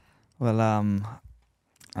Well,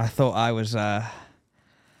 I thought I was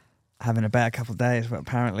having a bad couple of days, but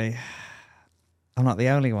apparently I'm not the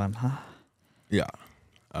only one, huh? Yeah.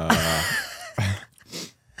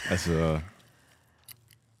 That's a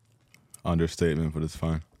understatement, but it's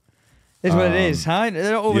fine. It's what it is, huh?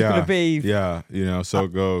 They're not always going to be Yeah, so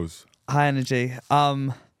it goes. high energy.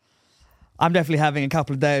 I'm definitely having a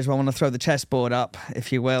couple of days where I want to throw the chessboard up,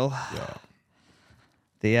 if you will. Yeah.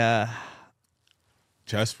 The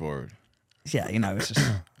Chessboard. yeah, it's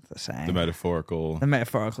just the same. The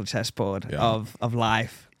metaphorical chessboard Yeah. of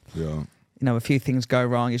life. Yeah. A few things go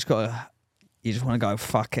wrong. You just want to go,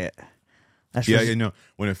 fuck it. That's Yeah,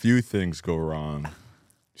 when a few things go wrong,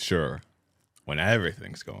 sure. When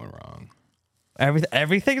everything's going wrong.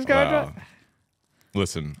 Everything's going wrong?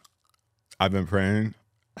 Listen, I've been praying.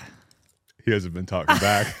 He hasn't been talking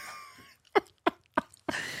back.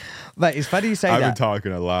 But it's funny you say I've that. been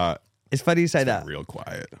talking a lot. It's funny you say that Real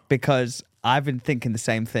quiet. because I've been thinking the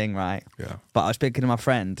same thing, right? Yeah. But I was speaking to my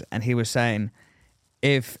friend and he was saying,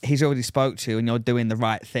 if he's already spoke to you and you're doing the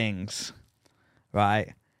right things, right?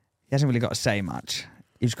 He hasn't really got to say much.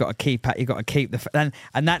 You've got to keep the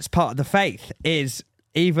and that's part of the faith is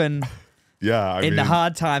even Yeah. I in mean, the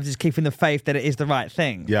hard times is keeping the faith that it is the right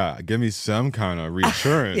thing. Yeah. Give me some kind of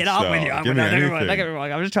reassurance. I'm with you. Give me Don't anything. get me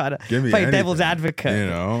wrong. I'm just trying to Give me play anything, devil's advocate.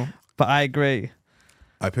 But I agree.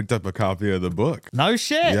 I picked up a copy of the book. No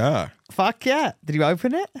shit. Yeah. Fuck yeah. Did you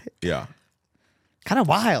open it? Yeah. Kind of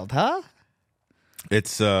wild, huh?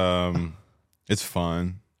 It's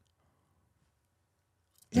fun.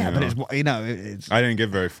 Yeah, You but know? it's I didn't get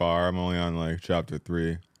very far. I'm only on like chapter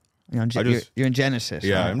 3. you're in Genesis.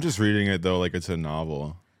 Yeah, right? I'm just reading it though like it's a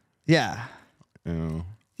novel. Yeah. You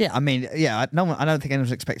Yeah, I mean, yeah, I don't think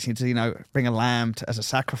anyone's expecting you to, bring a lamb as a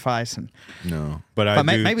sacrifice, and No, but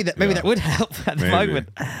maybe that would help at the moment.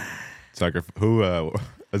 Who?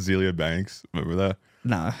 Azealia Banks. Remember that?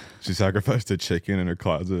 No, She sacrificed a chicken in her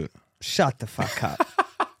closet. shut the fuck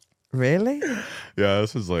up. Really? Yeah,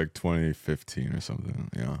 this was like 2015 or something.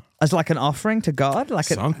 Yeah, As like an offering to God,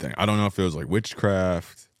 something. I don't know if it was like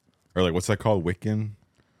witchcraft or like what's that called, Wiccan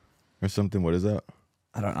or something. What is that?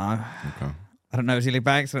 I don't know. Okay. I don't know Azealia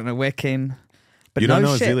Banks. I don't know Wiccan. But You don't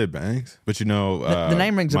know shit. Azealia Banks, but you know The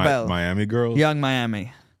name rings a bell. Miami Girls, Young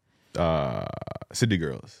Miami, City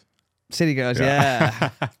Girls. City Girls. Yeah.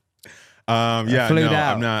 Yeah, flued no,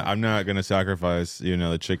 out. I'm not gonna sacrifice,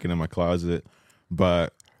 the chicken in my closet,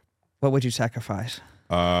 but What would you sacrifice?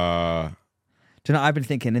 uh, Do you know? I've been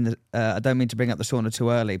thinking I don't mean to bring up the sauna too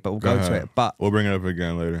early, but we'll go to ahead. it. But We'll bring it up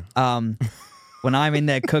again later. when I'm in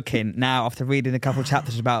there cooking now, after reading a couple of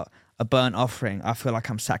chapters about a burnt offering, I feel like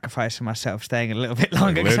I'm sacrificing myself, staying a little bit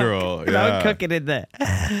longer. 'cause literal, I'm yeah. cooking in there.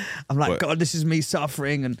 I'm like, What? God, this is me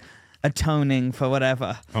suffering and atoning for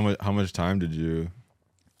whatever. How much time did you?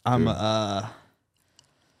 I'm do?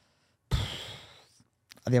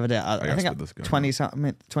 the other day I gotta think spit I'm this guy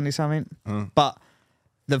 20 something. But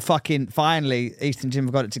the fucking finally Eastern Gym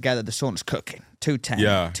have got it together. The sauna's cooking 210.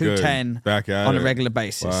 Yeah, 210 good. Back at on it. a regular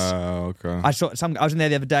basis. Wow. Okay. I was in there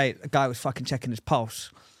the other day. A guy was fucking checking his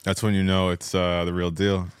pulse. That's when you know it's the real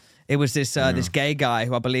deal. It was this this gay guy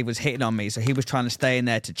who I believe was hitting on me, so he was trying to stay in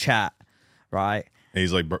there to chat, right? And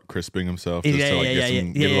he's like crisping himself just to like get a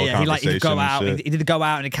little He conversation did go out. and shit. He did go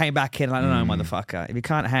out and he came back in. Like, no, motherfucker. If you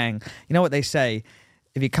can't hang, you know what they say.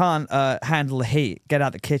 If you can't handle the heat, get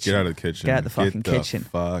out the kitchen. Get out of the kitchen. Get out the fucking kitchen.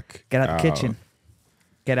 Fuck Get out the kitchen.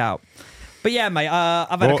 Get out. But yeah, mate.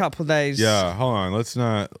 I've had a couple of days. Yeah, hold on. Let's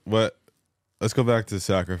go back to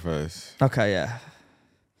sacrifice. Okay. Yeah.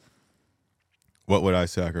 What would I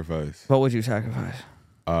sacrifice? What would you sacrifice?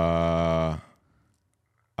 I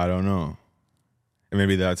don't know. And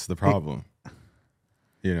maybe that's the problem.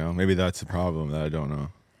 Maybe that's the problem that I don't know.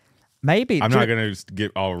 Maybe. I'm not gonna just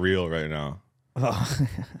get all real right now.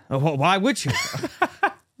 Why would you?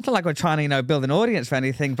 It's not like we're trying to, build an audience for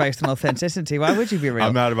anything based on authenticity. Why would you be real?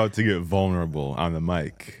 I'm not about to get vulnerable on the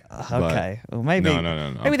mic. Okay. Well, maybe.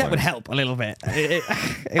 No. Maybe that would help a little bit.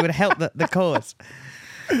 It would help the cause.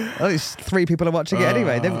 At least 3 people are watching it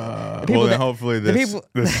anyway. Hopefully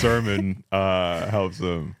this sermon helps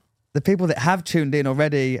them. The people that have tuned in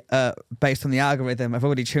already, based on the algorithm, have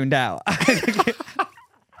already tuned out.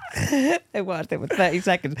 They watched it for 30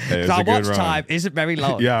 seconds. Hey, So our it's a good watch run. time isn't very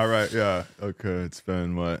long. Yeah, right. Yeah. Okay. It's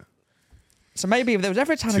been what? So maybe if there was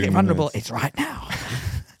ever a time to 2 get vulnerable, minutes. it's right now.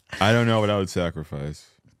 I don't know what I would sacrifice.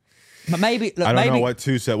 But maybe. Look, I don't maybe, know what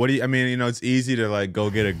to say. What do you? I mean, it's easy to like go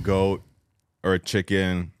get a goat or a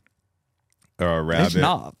chicken or a rabbit. It's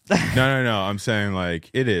not. No. I'm saying like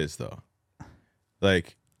it is though.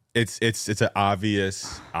 Like it's an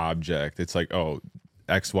obvious object. It's like, oh,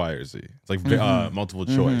 X, Y, or Z. It's like multiple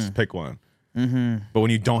choice. Pick one. But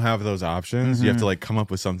when you don't have those options, you have to like come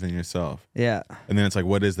up with something yourself. Yeah. And then it's like,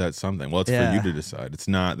 what is that something? Well, it's Yeah. for you to decide. It's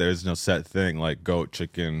not. There's no set thing like goat,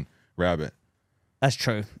 chicken, rabbit. That's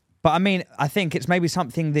true. But I mean, I think it's maybe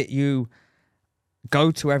something that you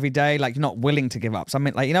go to every day, like you're not willing to give up.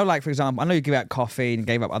 Something like, like, for example, I know you give up coffee and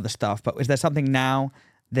gave up other stuff, but is there something now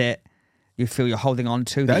that you feel you're holding on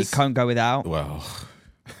to that you can't go without? Well,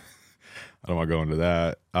 I don't want to go into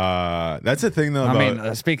that. That's the thing, though. I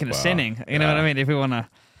mean, speaking of sinning, you know what I mean? If we want to.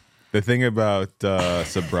 The thing about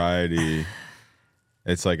sobriety,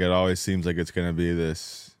 it's like it always seems like it's going to be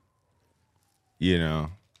this,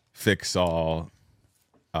 fix all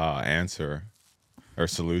answer or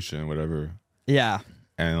solution, whatever. Yeah.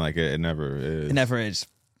 And like it never is. It never is.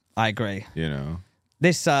 I agree.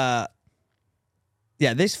 This,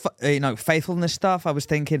 faithfulness stuff, I was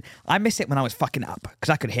thinking, I miss it when I was fucking up because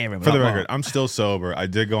I could hear him. For the record, I'm still sober. I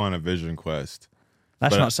did go on a vision quest.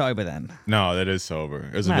 That's not sober then. No, that is sober.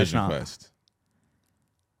 It was a vision quest.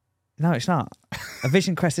 No, it's not. A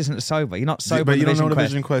vision quest isn't sober. You're not sober. But you don't know what a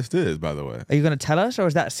vision quest is, by the way. Are you going to tell us, or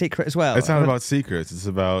is that a secret as well? It's not about secrets. It's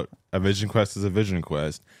about a vision quest is a vision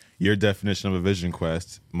quest. Your definition of a vision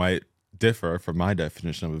quest might differ from my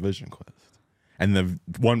definition of a vision quest. And the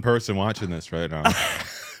one person watching this right now,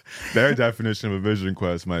 their definition of a vision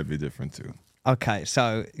quest might be different too. Okay,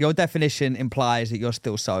 so your definition implies that you're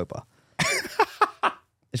still sober.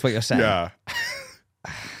 Is what you're saying? Yeah.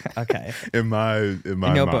 Okay. In your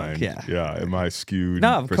mind, book, yeah. Yeah, in my skewed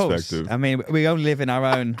of perspective. Course. I mean, we only live in our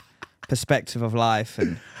own perspective of life,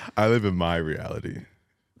 and I live in my reality.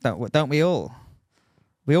 Don't we all?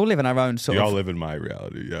 We all live in our own sort of... We all live in my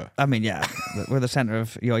reality, yeah. I mean, yeah. We're the center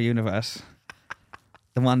of your universe.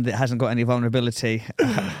 The one that hasn't got any vulnerability.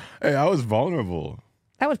 Hey, I was vulnerable.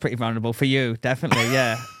 That was pretty vulnerable for you, definitely,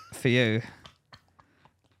 yeah. For you.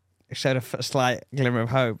 It showed a slight glimmer of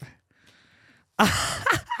hope.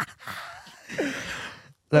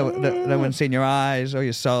 No one's seen your eyes or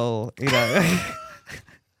your soul,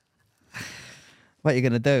 What are you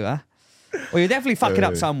going to do, huh? Well, you're definitely fucking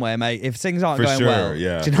up somewhere, mate. If things aren't going well.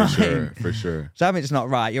 Yeah, do you know what I mean? For sure. Something's not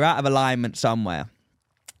right. You're out of alignment somewhere.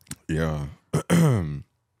 Yeah.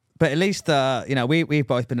 But at least, we've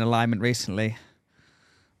both been in alignment recently.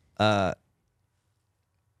 In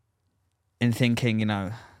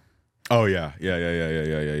thinking, Oh, yeah.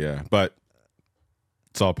 Yeah. But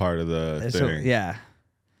it's all part of the thing. Yeah.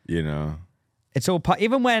 It's all part,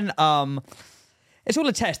 even when, it's all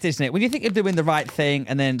a test, isn't it? When you think you're doing the right thing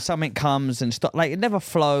and then something comes and it never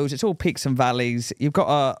flows. It's all peaks and valleys. You've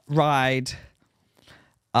got to ride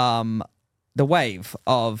the wave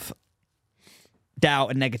of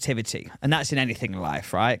doubt and negativity, and that's in anything in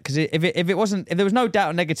life, right? Because if there was no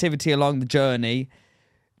doubt and negativity along the journey,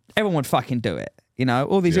 everyone would fucking do it.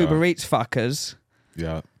 All these Uber Eats fuckers.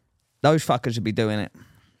 Yeah. Those fuckers would be doing it.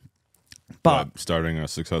 But starting a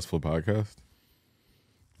successful podcast?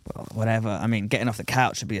 Well, whatever. I mean, getting off the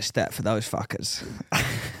couch would be a step for those fuckers.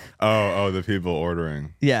 Oh, the people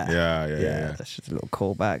ordering. Yeah. Yeah. That's just a little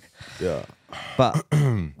callback. Yeah. But what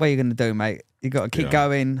are you going to do, mate? You got to keep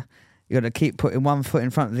going. You got to keep putting one foot in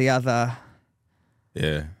front of the other.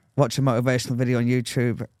 Yeah. Watch a motivational video on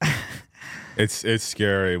YouTube. It's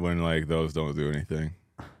scary when those don't do anything.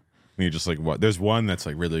 When you just what? There's one that's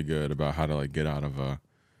really good about how to get out of when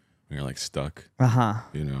you're stuck.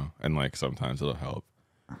 And sometimes it'll help.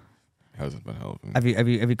 It hasn't been helping. Have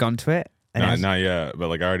you gone to it? Not yet,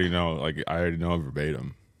 but I already know. I already know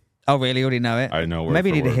verbatim. Oh, really? You already know it? I know. Maybe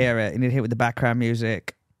you need to hear it. You need to hear it with the background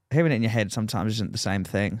music. Hearing it in your head sometimes isn't the same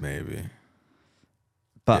thing. Maybe.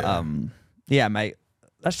 But yeah, mate.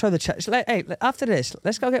 Let's try the chat. Hey, after this,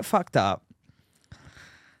 let's go get fucked up.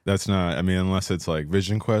 That's not. I mean, unless it's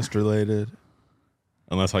Vision Quest related.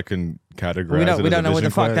 Unless I can categorize we don't know what the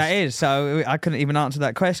fuck quest. that is, so I couldn't even answer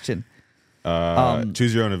that question.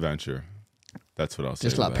 Choose your own adventure. That's what I'll say.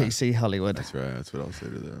 Just like that. PC Hollywood. That's right. That's what I'll say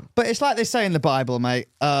to that. But it's like they say in the Bible, mate.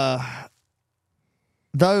 Though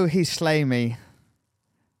he slay me,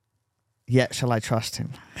 yet shall I trust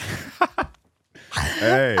him.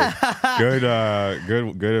 Hey, good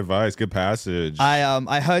advice. Good passage.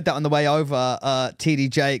 I heard that on the way over. TD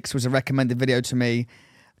Jakes was a recommended video to me.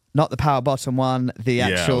 Not the Power Bottom one. The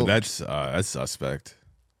actual. Yeah, that's suspect.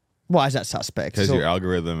 Why is that suspect? Because your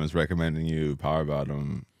algorithm is recommending you Power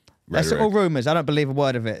Bottom. That's all rumors. I don't believe a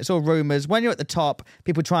word of it. It's all rumors. When you're at the top,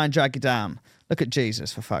 people try and drag you down. Look at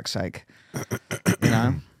Jesus, for fuck's sake.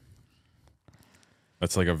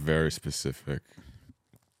 That's a very specific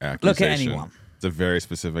accusation. Look at anyone. It's a very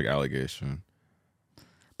specific allegation.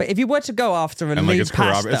 But if you were to go after and lead it's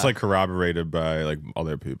pastor... it's corroborated by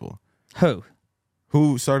other people. Who?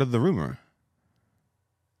 Who started the rumor?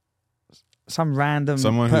 Some random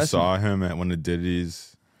Someone person. who saw him at one of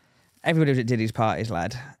Diddy's, Everybody was at Diddy's parties,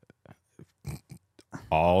 lad.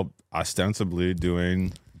 all ostensibly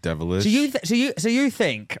doing devilish. So you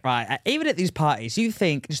think, right? Even at these parties, you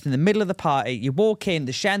think just in the middle of the party, you walk in,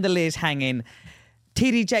 the chandelier's hanging.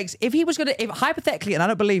 TD Jakes, if he was gonna, if hypothetically, and I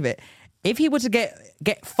don't believe it, if he were to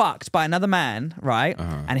get fucked by another man, right,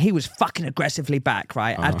 and he was fucking aggressively back,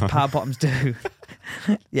 right, as the power bottoms do,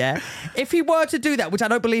 yeah. If he were to do that, which I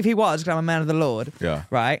don't believe he was, because I'm a man of the Lord, Yeah.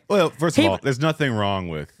 right. Well, first of all, there's nothing wrong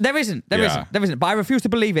with. There isn't. Yeah. But I refuse to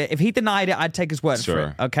believe it. If he denied it, I'd take his word for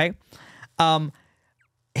it. Okay. I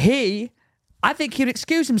think he'd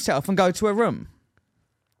excuse himself and go to a room.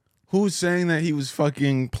 Who's saying that he was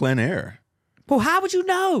fucking plein air? Well, how would you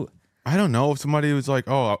know? I don't know. If somebody was like,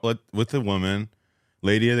 oh, with the woman,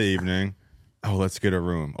 lady of the evening, oh, let's get a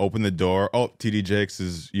room. Open the door. Oh, TD Jakes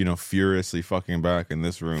is, furiously fucking back in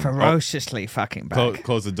this room. Ferociously fucking back.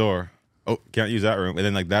 Close the door. Oh, can't use that room. And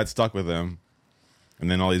then that stuck with him. And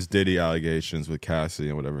then all these Diddy allegations with Cassie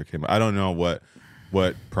and whatever came. I don't know what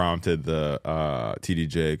prompted the TD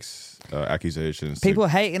Jakes accusations. People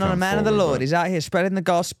hating on a man of the Lord. But He's out here spreading the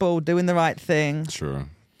gospel, doing the right thing. sure.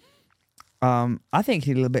 I think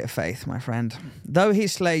he need a little bit of faith, my friend. Though he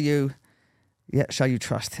slay you, yet shall you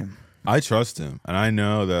trust him. I trust him, and I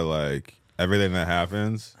know that everything that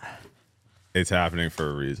happens, it's happening for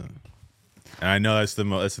a reason. And I know that's the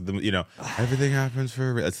most. Everything happens for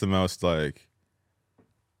a reason. It's the most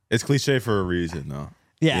it's cliche for a reason, though.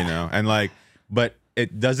 Yeah. And but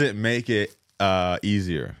it doesn't make it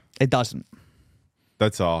easier. It doesn't.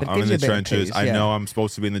 That's all. But it I'm in gives the you a bit of trenches. peace, I yeah. know I'm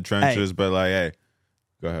supposed to be in the trenches, but hey,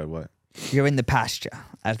 go ahead. What? You're in the pasture,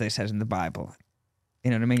 as they says in the Bible. You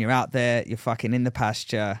know what I mean? You're out there. You're fucking in the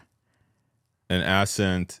pasture. An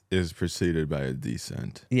ascent is preceded by a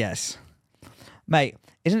descent. Yes. Mate,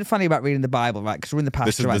 isn't it funny about reading the Bible, right? Because we're in the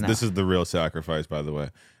pasture right now. This is the real sacrifice, by the way.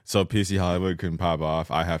 So PC Hollywood can pop off.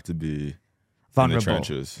 I have to be vulnerable. in the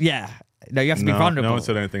trenches. Yeah. No, you have to be vulnerable. No one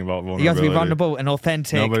said anything about vulnerability. You have to be vulnerable and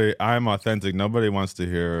authentic. I'm authentic. Nobody wants to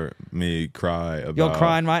hear me cry about. You're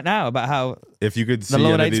crying right now about how. If you could see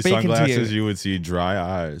Lord under ain't these speaking to sunglasses, you. you would see dry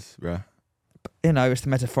eyes, bruh. It's the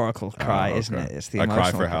metaphorical cry, Oh, okay. isn't it? It's the I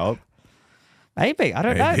emotional cry for help. Maybe. I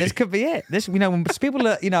don't know. Maybe. This could be it. When people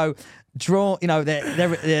are, draw,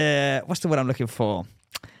 they're what's the word I'm looking for?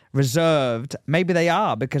 Reserved. Maybe they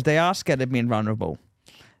are because they are scared of being vulnerable.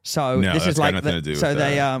 So No, this that's is got like, nothing to do with so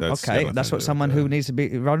they, that. That's got okay, nothing that's to what do someone with who that. needs to be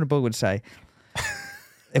vulnerable would say.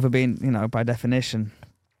 If we're being, by definition,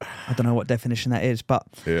 I don't know what definition that is, but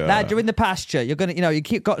Yeah. lad, you're in the pasture. You're gonna,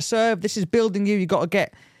 got to serve. This is building you. You got to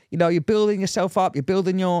get. You're building yourself up. You're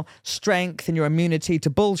building your strength and your immunity to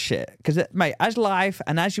bullshit. Because, mate, as life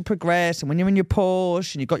and as you progress and when you're in your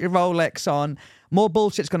Porsche and you've got your Rolex on, more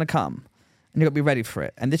bullshit's going to come. And you've got to be ready for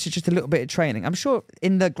it. And this is just a little bit of training. I'm sure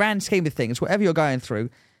in the grand scheme of things, whatever you're going through,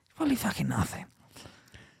 it's probably fucking nothing.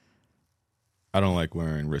 I don't like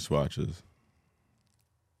wearing wristwatches.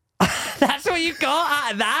 That's what you got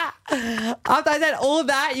out of that? After I said all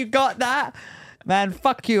that, you got that? Man,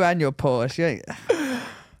 fuck you and your Porsche. You ain't-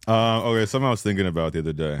 Okay, something I was thinking about the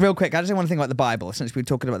other day. Real quick, I just want to think about the Bible since we were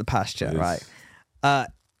talking about the pasture, Please. right?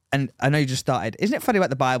 And I know you just started. Isn't it funny about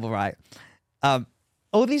the Bible, right?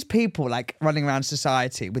 All these people running around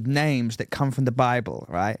society with names that come from the Bible,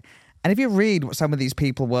 right? And if you read what some of these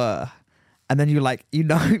people were, and then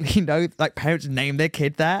parents name their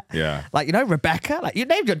kid that. Yeah. Rebecca. You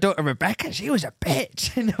named your daughter Rebecca. She was a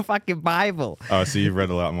bitch in the fucking Bible. Oh, so you've read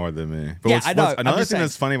a lot more than me. But Yeah, I know. I'm Another just thing saying.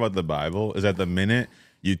 that's funny about the Bible is that the minute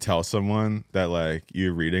you tell someone that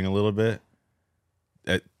you're reading a little bit,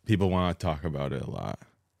 that people want to talk about it a lot.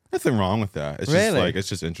 Nothing wrong with that. It's Really? just it's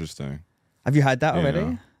just interesting. Have you had that You already?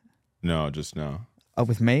 know? No, just no. Oh,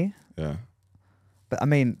 with me? Yeah. But I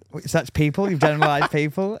mean, such people. You've generalized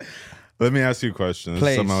people. Let me ask you a question. This Please.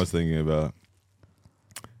 is something I was thinking about.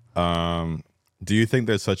 Do you think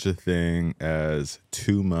there's such a thing as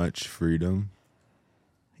too much freedom?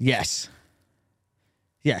 Yes.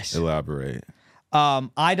 Yes. Elaborate.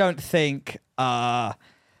 I don't think when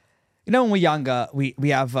we're younger we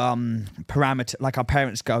have parameter, like our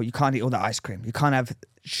parents go, you can't eat all that ice cream, you can't have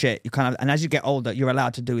shit, and as you get older you're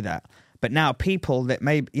allowed to do that. But now people that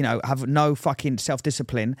may have no fucking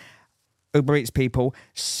self-discipline, Uber Eats people,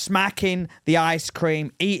 smacking the ice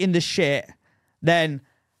cream, eating the shit, then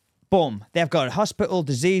boom, they've got hospital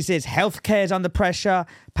diseases, healthcare's under pressure,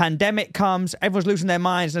 pandemic comes, everyone's losing their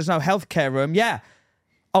minds, there's no healthcare room. Yeah.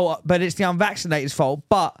 Oh, but it's the unvaccinated's fault.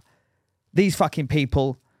 But these fucking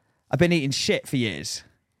people have been eating shit for years.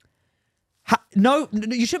 No,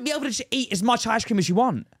 you shouldn't be able to just eat as much ice cream as you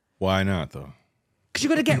want. Why not though? Because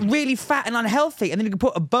you're going to get really fat and unhealthy, and then you can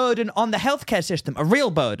put a burden on the healthcare system, a real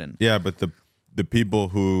burden. Yeah, but the people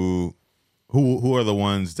who are the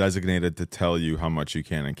ones designated to tell you how much you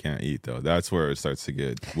can and can't eat, though, that's where it starts to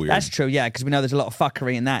get weird. That's true, yeah, because we know there's a lot of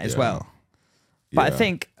fuckery in that as well. But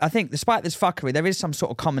Yeah. I think despite this fuckery, there is some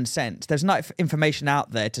sort of common sense. There's enough information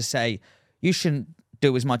out there to say you shouldn't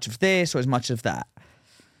do as much of this or as much of that.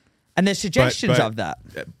 And there's suggestions but- of that.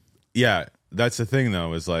 Yeah, that's the thing,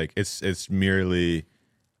 though, is like it's merely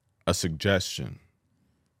a suggestion.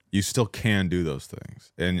 You still can do those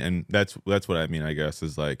things, and that's what I mean. I guess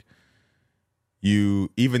is like you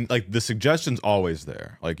even like the suggestion's always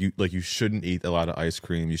there. Like you shouldn't eat a lot of ice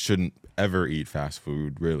cream. You shouldn't ever eat fast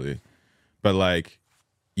food, really. But like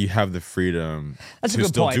you have the freedom That's a to good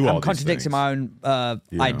still point. do all I'm these contradicting things. my own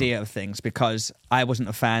know? idea of things because I wasn't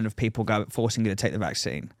a fan of people forcing you to take the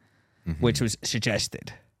vaccine, which was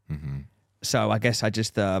suggested. So I guess I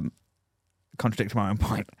just contradicted my own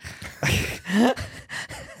point.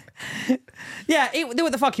 Yeah, do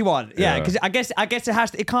what the fuck you want. Yeah, Yeah. because I guess it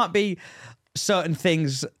has to. It can't be certain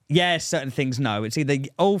things. Yes, certain things. No, it's either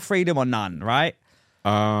all freedom or none. Right?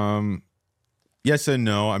 Yes and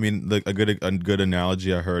no. I mean, like a good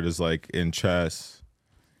analogy I heard is like in chess,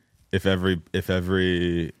 if every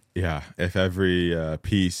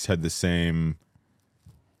piece had the same,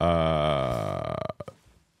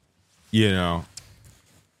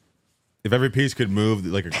 if every piece could move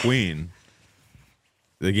like a queen,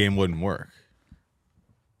 the game wouldn't work.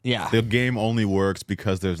 Yeah. The game only works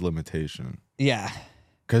because there's limitation, Yeah.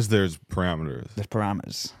 because there's parameters. There's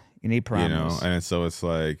parameters. You need parameters. And it's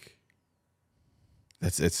like.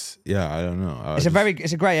 It's I don't know. It's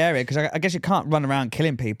a grey area because I guess you can't run around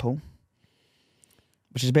killing people,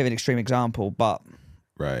 which is a bit of an extreme example, but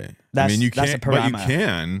right. I That's- mean, you that's a can't, but you parameter.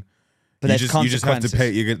 can. But you there's just have to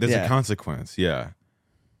pay. consequences. There's Yeah. a consequence. Yeah.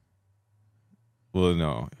 Well,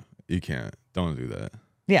 no, you can't. Don't do that.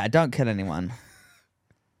 yeah, don't kill anyone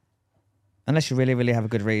unless you really, really have a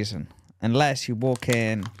good reason. Unless you walk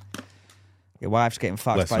in, your wife's getting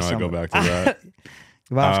fucked Let's by not someone. go back to that.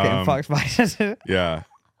 Your wife's getting fucked by. Yeah.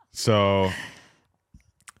 So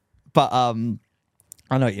But I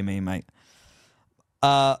know what you mean, mate.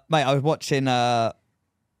 Mate, I was watching. I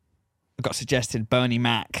got suggested Bernie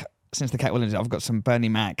Mac since the Cat Williams. I've got some Bernie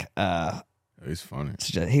Mac. he's funny.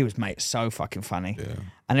 He was, mate, so fucking funny. Yeah.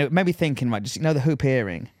 And it made me thinking, like, just the hoop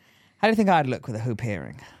earring. How do you think I'd look with a hoop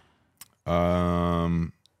earring?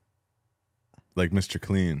 Like Mr.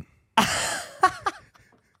 Clean. I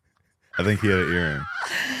think he had an earring.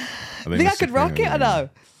 You think I Mr. could Clean rock had it an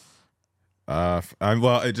or no?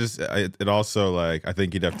 well, it also like I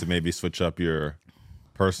think you'd have to maybe switch up your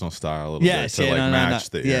personal style a little Yes, bit to yeah, like no, match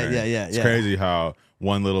the Yeah, earring. yeah. It's crazy how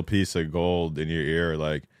one little piece of gold in your ear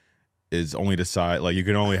like is only like you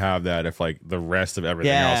can only have that if like the rest of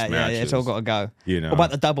everything else matches. Yeah, it's all got to go. You know, What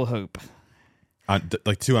about the double hoop?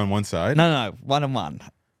 like two on one side. No, 1 and 1.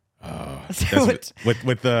 That's with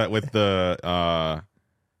the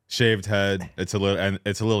shaved head. It's a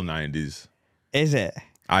little 90s. Is it?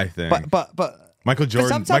 I think. But Michael Jordan.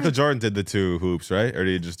 sometimes- Michael Jordan did the 2 hoops, right? Or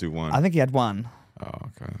did he just do one? I think he had 1. Oh,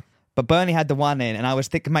 okay. But Bernie had the 1 in, and I was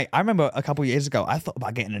thinking, mate, I remember a couple of years ago, I thought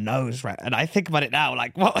about getting a nose ring, and I think about it now,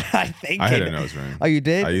 like, what was I thinking? I had a nose ring. Oh, you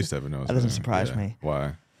did? I used to have a nose ring. That doesn't surprise Yeah. me.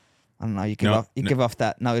 Why? I don't know. You No, give off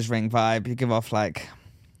that nose ring vibe. You give off like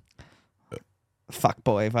fuck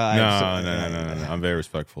boy vibes. No. I'm very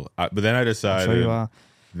respectful. But then I I'm decided sure you are.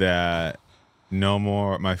 that no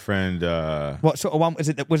more. My friend. What sort of one was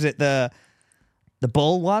it? Was it the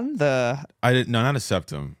bull one? I didn't. No, not a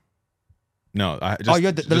septum. No, I just. Oh,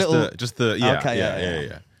 you're the little- yeah. Okay,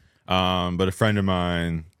 Yeah. But a friend of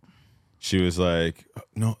mine, she was like,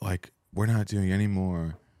 no, like we're not doing any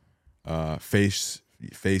more face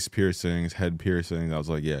piercings, head piercings. I was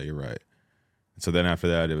like, yeah, you're right. So then after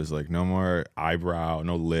that, it was like no more eyebrow,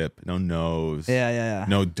 no lip, no nose, Yeah.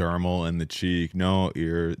 no dermal in the cheek, no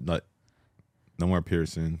ear, no more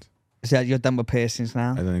piercings. So you're done with piercings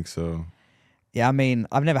now? I think so. Yeah, I mean,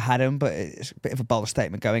 I've never had them, but it's a bit of a bold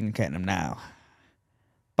statement going and getting them now.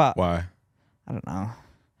 But Why? I don't know.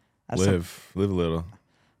 Live a little.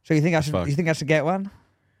 So you think I should? Fuck. You think I should get one?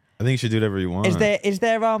 I think you should do whatever you want. Is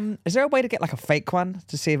there a way to get like a fake one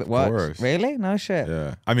to see if it works? course. Really? No shit.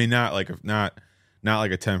 Yeah, I mean, not like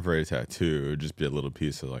a temporary tattoo. It'd just be a little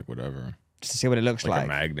piece of like whatever, Just to see what it looks like like. a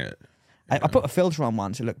magnet. I put a filter on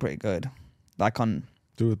once. It looked pretty good. Like on,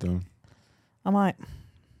 Do it though. I might.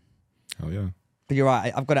 Hell yeah. But you're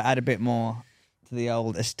right. I've got to add a bit more to the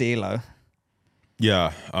old estilo.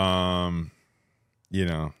 Yeah.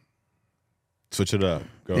 Switch it up.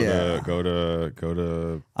 Go Yeah.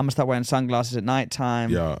 to. I'm gonna start wearing sunglasses at night time.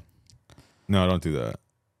 Yeah. No, don't do that.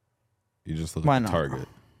 You just look Why like a not? target.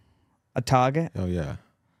 A target Oh yeah.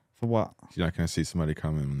 for what? You're not gonna see somebody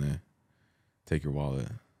come in when they take your wallet.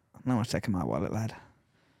 No one's taking my wallet, lad.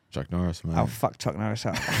 Chuck Norris, man. Oh, fuck Chuck Norris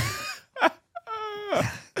up.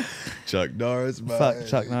 Chuck Norris, man. Fuck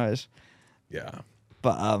Chuck Norris. Yeah.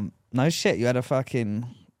 But no shit, you had a fucking.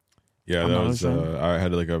 Yeah, that was. I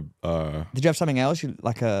had like a. Did you have something else? You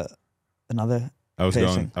like another? I was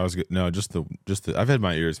piercing? going. I was no, just the. I've had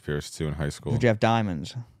my ears pierced too in high school. Did you have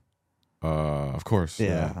diamonds? Of course.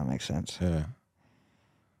 Yeah, that makes sense. Yeah.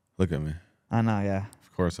 Look at me. I know. Yeah.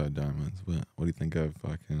 Of course I had diamonds, but what do you think of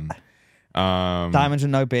fucking? Diamonds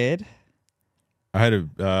with no beard. I had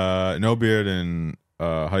a no beard in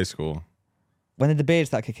high school. When did the beard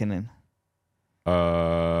start kicking in?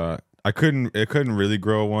 I couldn't really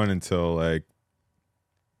grow one until like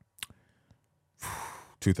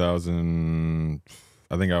 2000.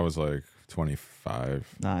 I think I was like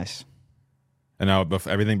 25. Nice. And now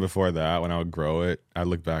everything before that, when I would grow it, I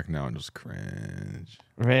look back now and just cringe.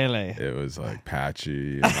 Really? It was like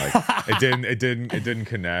patchy and like it didn't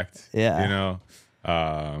connect. Yeah. You know?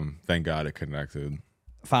 Thank God it connected.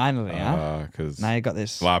 Finally, huh? Because Now you got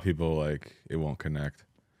this. a lot of people like it won't connect.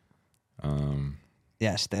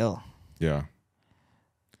 Yeah, still. Yeah.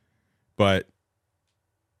 But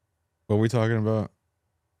what were we talking about?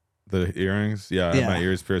 The earrings? Yeah, I had my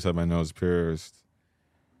ears pierced, I had my nose pierced.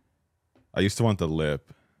 I used to want the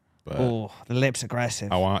lip, but Oh, the lip's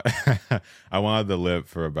aggressive. I wanted the lip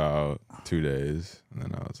for about 2 days, and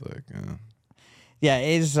then I was like, Yeah,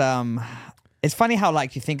 it is. It's funny how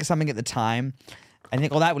like you think of something at the time, and you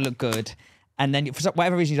think, "Oh, that would look good," and then for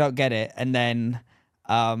whatever reason you don't get it, and then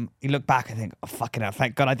you look back and think, "Oh, fucking hell!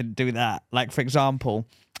 Thank God I didn't do that." Like for example,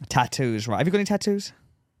 tattoos. Right? Have you got any tattoos?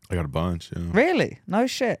 I got a bunch. Yeah. Really? No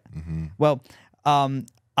shit. Mm-hmm. Well,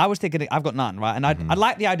 I was thinking I've got none, right? And I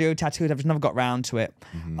like the idea of tattoos. I've just never got round to it.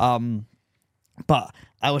 Mm-hmm. But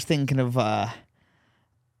I was thinking of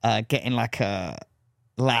getting like a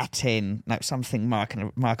Latin, like something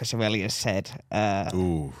Marcus Aurelius said.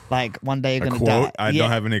 Ooh. Like one day you're A gonna quote? die. I don't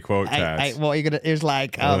have any quote tats. What are you gonna? It was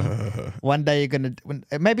like one day you're gonna.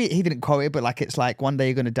 Maybe he didn't quote it, but like it's like one day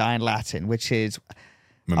you're gonna die in Latin, which is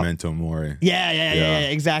Memento mori. yeah,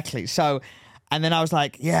 exactly. So, and then I was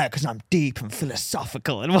like, yeah, because I'm deep and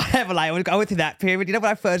philosophical and whatever. Like, I went through that period. You know,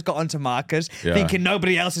 when I first got onto Marcus, thinking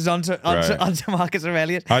nobody else is onto Marcus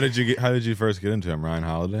Aurelius. How did you first get into him? Ryan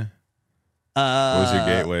Holiday? What was your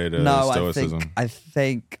gateway to Stoicism? I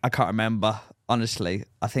think I can't remember. Honestly,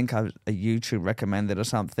 I think a YouTube recommended or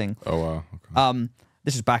something. Oh wow. Okay.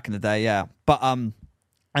 This is back in the day, yeah. But and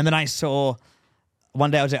then I saw one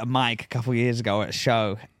day I was at a mic a couple of years ago at a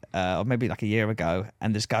show, or maybe like a year ago,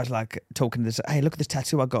 and this guy's like talking to this, hey, look at this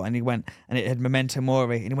tattoo I got, and he went, and it had Memento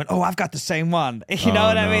Mori, and he went, oh, I've got the same one. You know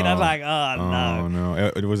what I mean? I was like, oh no. Oh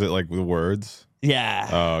no. Was it like the words? Yeah.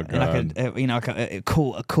 Oh god. Like a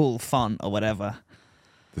cool font or whatever.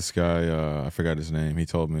 This guy, I forgot his name. He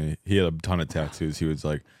told me he had a ton of tattoos. He was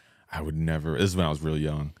like, I would never. This is when I was really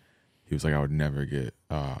young. He was like, I would never get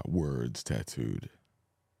words tattooed.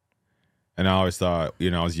 And I always thought,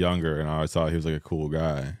 I was younger, and I always thought he was like a cool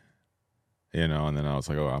guy, And then I was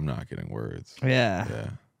like, oh, I'm not getting words. Yeah. Yeah.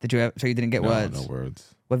 Did you ever? So you didn't get words? No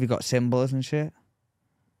words. What have you got? Symbols and shit.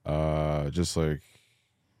 Just like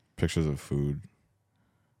pictures of food.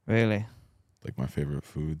 Really? Like my favorite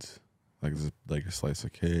foods, like a slice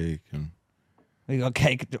of cake and. You got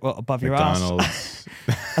cake above your ass? McDonald's.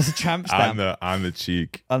 As a tramp stamp. on the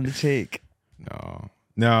cheek. On the cheek.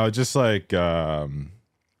 No, just like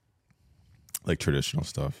traditional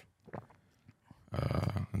stuff.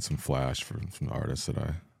 And some flash from artists that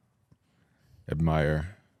I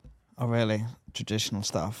admire. Oh, really? Traditional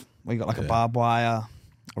stuff. We got like a barbed wire,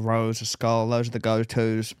 a rose, a skull. Those are the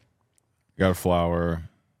go-tos. Got a flower.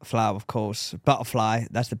 A flower, of course. Butterfly.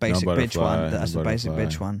 That's the basic bitch one. That's the basic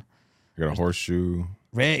bitch one. I got a horseshoe.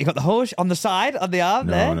 Really? You got the horse on the side, on the arm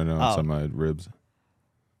there? No. It's on my ribs.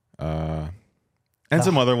 And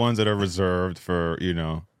some other ones that are reserved for,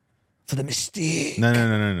 For the mystique. No. The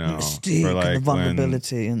mystique for and the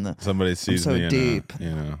vulnerability and the. Somebody sees I'm so me deep.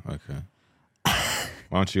 Okay.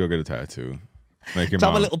 Why don't you go get a tattoo? Make your I'm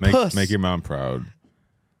a mom little puss. Make your mom proud.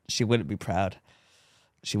 She wouldn't be proud.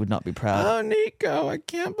 She would not be proud. Oh, Nico, I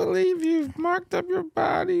can't believe you've marked up your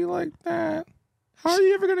body like that. How are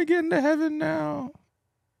you ever gonna get into heaven now?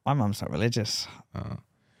 My mom's not religious.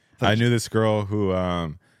 I knew this girl who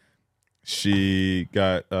she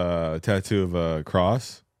got a tattoo of a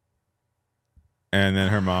cross, and then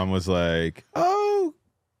her mom was like, "Oh,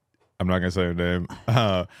 I'm not gonna say her name.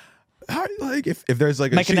 How like if there's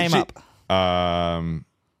like a name up.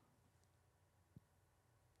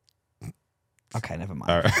 Okay, never mind.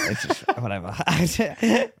 All right. It's just, whatever.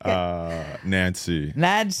 Nancy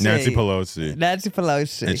Nancy Pelosi. Nancy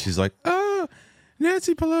Pelosi. And she's like,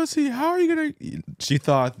 Nancy Pelosi, how are you gonna? She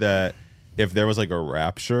thought that if there was like a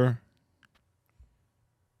rapture,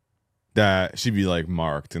 that she'd be like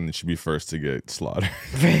marked and she'd be first to get slaughtered.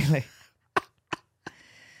 Really?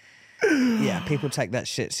 Yeah, people take that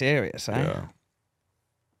shit serious, eh? Yeah.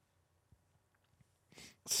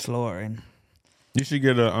 Slaughtering. You should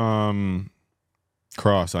get a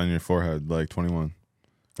cross on your forehead, like 21,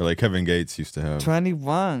 or like Kevin Gates used to have.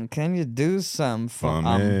 21. Can you do some for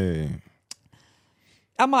Me.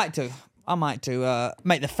 I might do.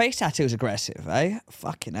 Mate, the face tattoo is aggressive, eh?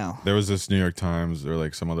 Fucking hell. There was this New York Times or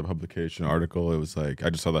like some other publication article. It was like, I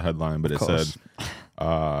just saw the headline, but it said,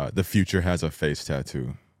 the future has a face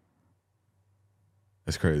tattoo.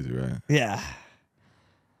 That's crazy, right? Yeah.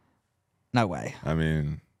 No way. I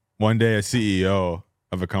mean, one day a CEO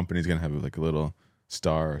of a company is going to have like a little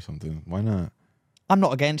star or something. Why not? I'm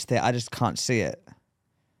not against it. I just can't see it.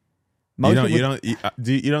 You don't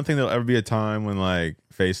think there'll ever be a time when like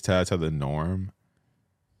face tats are the norm?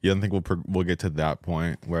 You don't think we'll get to that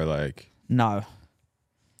point where like? No.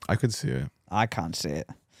 I could see it. I can't see it.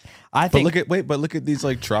 I think. But look at these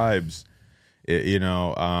like tribes.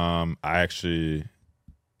 I actually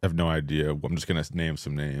have no idea. I'm just gonna name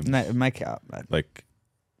some names. No, make it up, man. Like,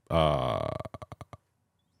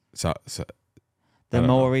 The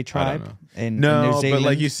Maori tribe in New Zealand. But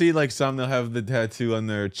like you see, like some they'll have the tattoo on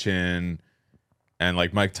their chin, and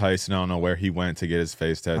like Mike Tyson, I don't know where he went to get his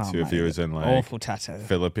face tattoo. If he was in like awful tattoo,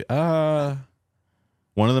 Philippines.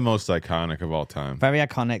 One of the most iconic of all time. Very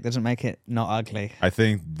iconic. Doesn't make it not ugly. I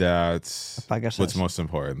think that's what's most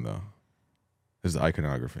important though, is the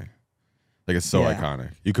iconography. Like it's so Yeah.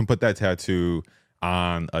 iconic. You can put that tattoo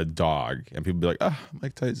on a dog, and people be like, "Ah,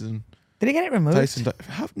 Mike Tyson." Did he get it removed?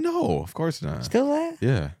 No, of course not. Still there?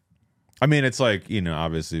 Yeah. I mean, it's like,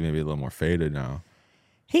 obviously maybe a little more faded now.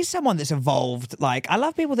 He's someone that's evolved. Like, I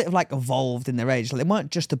love people that have like evolved in their age. Like, they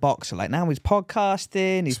weren't just a boxer. Like now he's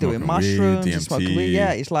podcasting, he's Smoking doing mushrooms, weed, he's smoking DMT. weed.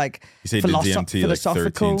 Yeah, he's like He said he did DMT like 13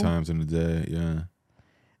 philosophical. times in a day. Yeah.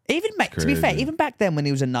 Even to be fair, crazy. even back then when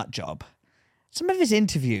he was a nut job, some of his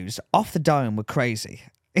interviews off the dome were crazy.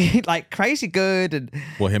 Like crazy good and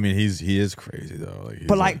Well, I mean, he is crazy though.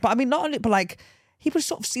 but I mean not only but like he was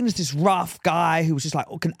sort of seen as this rough guy who was just like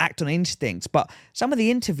can act on instincts. But some of the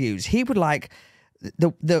interviews, he would like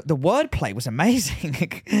the wordplay was amazing.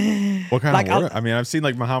 What kind like, of word? I mean, I've seen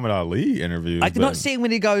like Muhammad Ali interviews. I did not see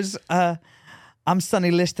when he goes, I'm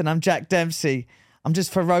Sonny Liston, I'm Jack Dempsey. I'm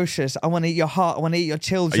just ferocious. I want to eat your heart. I want to eat your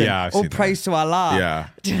children. Yeah, I've all seen praise to Allah. Yeah.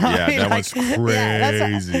 Do you know what I mean? That Like, one's yeah,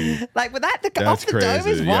 crazy. like, but that That's off the crazy. dome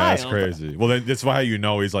is wild. Yeah, that's crazy. Well, then that's why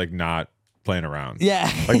he's like not playing around. Yeah.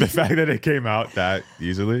 Like the fact that it came out that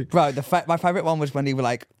easily. Bro, my favorite one was when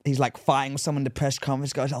he's like fighting with someone in the press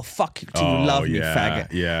conference, goes, "I'll fuck you till you love me,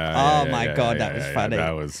 faggot." Yeah. Oh my God, that was funny.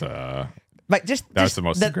 That was Like that's the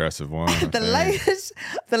most aggressive one. I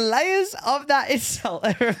The layers of that insult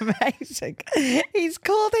are amazing. He's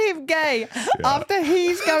called him gay after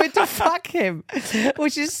he's going to fuck him,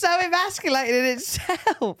 which is so emasculating in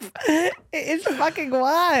itself. It is fucking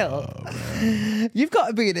wild. Oh, You've got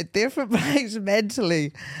to be in a different place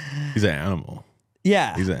mentally. He's an animal.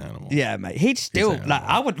 Yeah. He's an animal. Yeah, mate. He'd still, an like,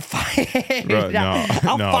 I wouldn't fight him. Bro,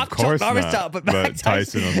 I'll no, fuck of course Chuck Norris not. up, but But Mike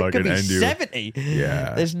Tyson Tyson will could fucking be end you. 70.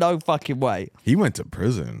 Yeah. There's no fucking way. He went to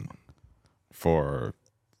prison for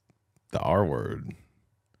the R word.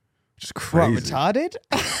 Which is What, crazy. retarded?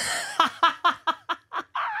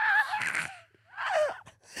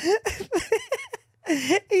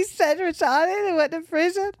 He said retarded and went to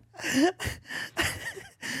prison.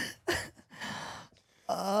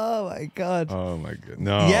 Oh my God. Oh my god.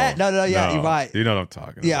 No. Yeah, no, yeah, you're right. You know what I'm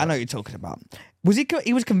talking Yeah, I about. know what you're talking about. Was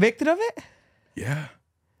he was convicted of it? Yeah.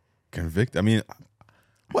 Convicted. I mean,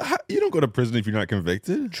 you don't go to prison if you're not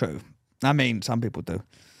convicted. True. I mean, some people do.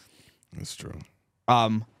 That's true.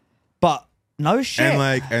 But no shit.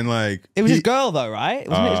 And like it was his girl though, right?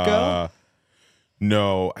 Wasn't it his girl?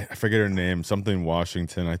 No, I forget her name. Something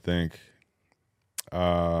Washington, I think.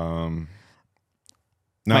 Not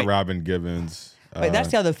Wait. Robin Gibbons. Wait, that's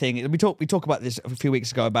the other thing. We talked about this a few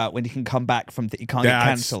weeks ago about when you can come back from you can't get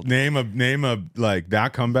cancelled. Name of like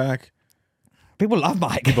that comeback. People love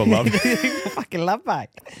Mike. People love People fucking love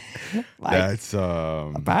Mike. Mike. That's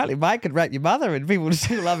Apparently, Mike could rape your mother and people would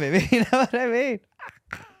still love him. You know what I mean?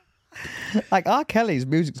 Like R. Kelly's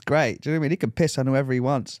music's great. Do you know what I mean? He can piss on whoever he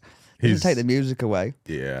wants. He doesn't take the music away.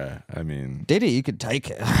 Yeah, I mean, Diddy, you could take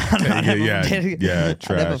it. yeah, I never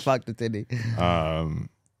trash. fucked with Diddy.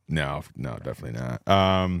 No, definitely not.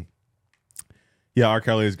 Yeah, R.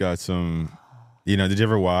 Kelly's got some You know, did you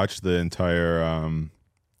ever watch the entire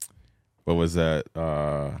what was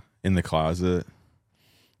that? In the Closet?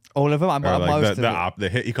 All of them. I'm Or most like of it. the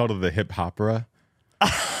hit, he called it the hip opera.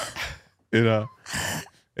 You know,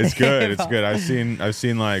 it's good. It's good. I've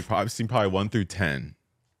seen probably 1 through 10.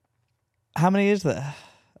 How many is there?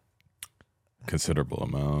 Considerable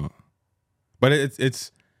amount, but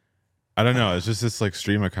it's I don't know. It's just this like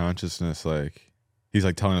stream of consciousness. Like he's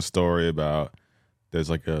like telling a story about there's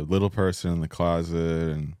like a little person in the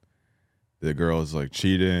closet and the girl is like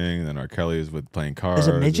cheating, and then R. Kelly is with playing cards.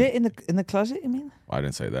 There's a midget in the closet. You mean? Well, I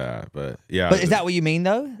didn't say that, but yeah. But is that what you mean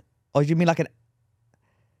though, or do you mean like an?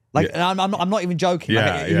 Like Yeah. I'm not even joking.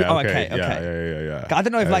 Yeah, Like, yeah, oh, okay, okay. yeah. I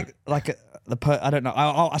don't know if I don't know.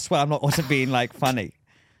 I swear wasn't being like funny.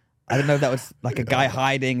 I don't know if that was like a guy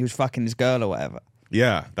hiding who's fucking his girl or whatever.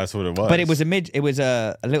 Yeah, that's what it was. But it was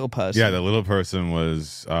a little person. Yeah, the little person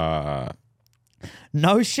was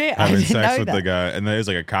No shit. I having didn't know sex with that. the guy, and there's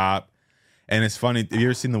like a cop. And it's funny. Have you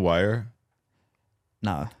ever seen The Wire?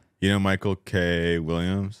 No. You know Michael K.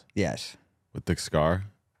 Williams Yes. with the scar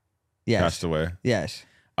Yes. passed away. Yes.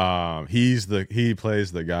 He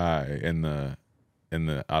plays the guy in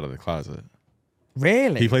the Out of the Closet.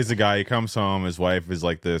 Really? He plays the guy. He comes home. His wife is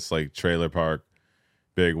like this like trailer park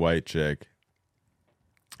big white chick,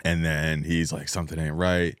 and then he's like something ain't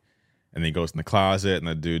right, and then he goes in the closet, and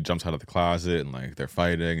the dude jumps out of the closet, and like they're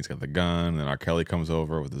fighting. He's got the gun, and R. Kelly comes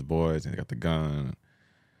over with his boys, and he's got the gun.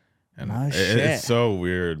 And No shit. it's so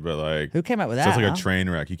weird, but like Who came up with so that? it's like huh? a train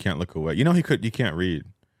wreck. You can't look away. You know he can't read.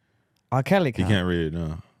 R. Kelly He can't. can't read.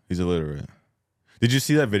 No, he's illiterate. Did you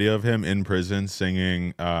see that video of him in prison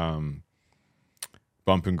singing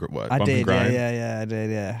 "Bump and I Bump did. and Grind"? Yeah, I did.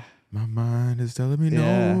 Yeah. My mind is telling me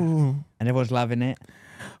Yeah. no, And everyone's loving it.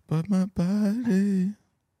 but my body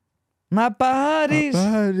My body's.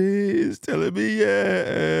 is telling me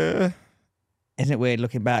yeah. Isn't it weird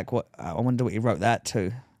looking back? What I wonder what he wrote that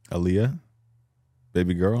to. Aaliyah,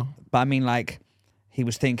 baby girl. But I mean, like, he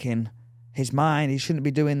was thinking his mind, he shouldn't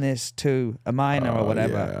be doing this to a minor or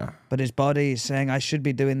whatever. Yeah. But his body is saying, I should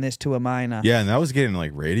be doing this to a minor. Yeah, and that was getting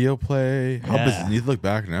like radio play. How Yeah. you look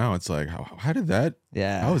back now, it's like how did that?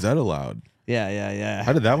 Yeah. How was that allowed? Yeah.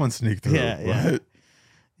 How did that one sneak through? Yeah. What?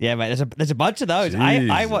 Yeah, mate. There's a bunch of those.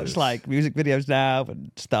 I watch Jesus. like music videos now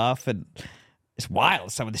and stuff, and it's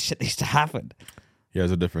wild. Some of the shit that used to happen. Yeah,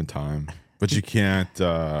 it's a different time, but you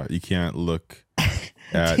can't look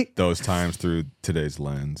at those times through today's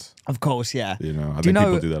lens. Of course, yeah. You know, I Do you think know-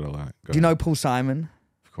 people do that a lot. Go Do you ahead. know Paul Simon?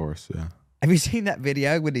 Of course, yeah. Have you seen that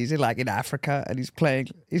video when he's in Africa and he's playing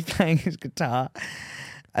his guitar,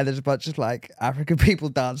 and there's a bunch of like African people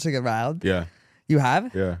dancing around? Yeah, You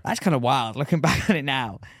have? yeah. That's kind of wild looking back on it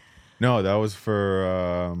now. No, that was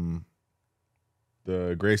for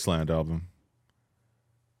the Graceland album.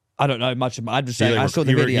 I don't know much about. I'm just saying I saw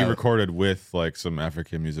the He video. recorded with like some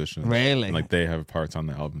African musicians. Really? And, like they have parts on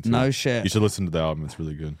the album too. No shit. You should listen to the album. It's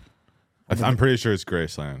really good. I'm pretty sure it's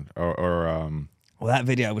Graceland or Well, that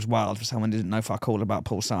video was wild for someone who didn't know fuck all about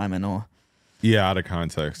Paul Simon or. yeah, out of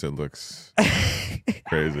context it looks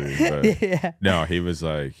crazy. But Yeah. no, he was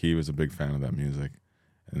a big fan of that music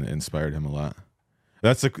and it inspired him a lot.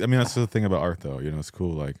 That's the thing about art though. You know, it's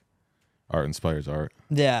cool. Like art inspires art.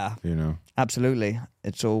 Yeah, You know. absolutely.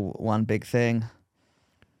 It's all one big thing.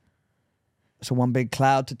 It's a one big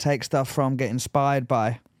cloud to take stuff from, get inspired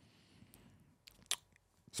by.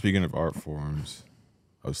 Speaking of art forms,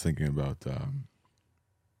 I was thinking about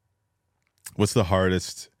what's the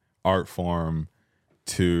hardest art form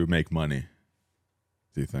to make money,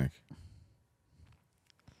 do you think?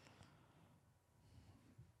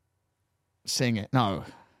 Sing it. No.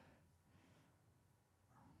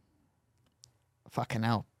 Fucking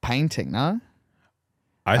hell. Painting, no?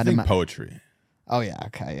 I think ima- poetry. Oh, yeah.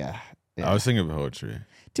 Okay, yeah. I was thinking of poetry.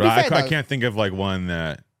 To But be I fair, though- can't think of like one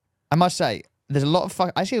that I must say, there's a lot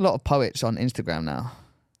of I see a lot of poets on Instagram now.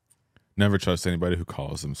 never trust anybody who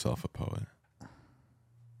calls himself a poet.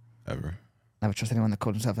 Ever. Never trust anyone that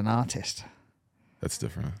calls himself an artist. That's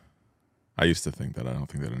different. I used to think that. I don't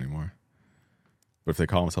think that anymore. But if they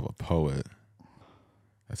call themselves a poet,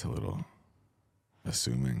 that's a little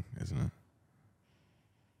assuming, isn't it?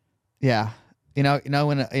 Yeah.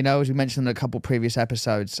 As we mentioned in a couple previous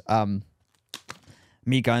episodes,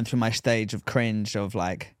 me going through my stage of cringe of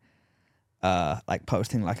like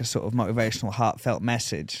posting like a sort of motivational, heartfelt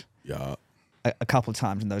message. Yeah. A couple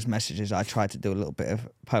times in those messages, I tried to do a little bit of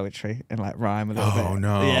poetry and like rhyme a little bit. Oh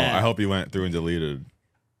no. Yeah. I hope you went through and deleted.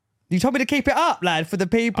 You told me to keep it up, lad, for the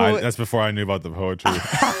people. That's before I knew about the poetry.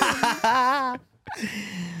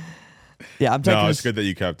 Yeah, I'm taking. No, it's good that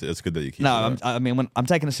you kept it. It's good that you keep No, it. I mean, when I'm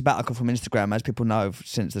taking a sabbatical from Instagram, as people know,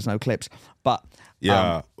 since there's no clips. But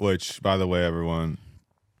Yeah, which, by the way, everyone,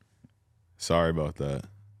 sorry about that.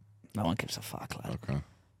 no one gives a fuck, lad. Okay.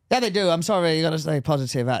 Yeah, they do. I'm sorry. You got to stay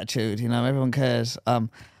positive attitude. You know, everyone cares.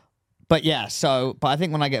 But yeah. But I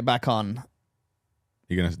think when I get back on,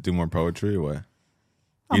 You gonna do more poetry or what?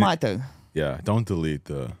 I might do. Yeah, don't delete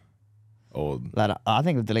the old. Lad, I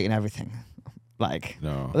think I'm deleting everything. Like,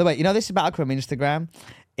 No. by the way, you know this sabbatical from Instagram.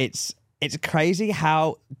 It's crazy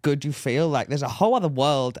how good you feel. Like, there's a whole other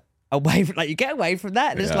world away from. Like, you get away from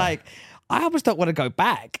that, and it's Yeah. like, I almost don't want to go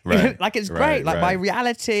back. Right. Like, it's Right, great. Like, my right.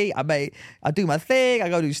 reality, I do my thing. I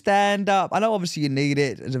go do stand up. I know obviously you need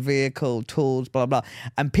it as a vehicle, tools, blah blah.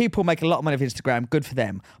 And people make a lot of money off Instagram. Good for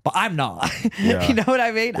them, but I'm not. Yeah. You know what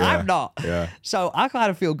I mean? Yeah. I'm not. Yeah. So I kind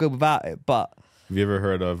of feel good about it, but. Have you ever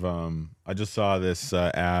heard of? I just saw this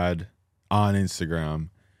ad on Instagram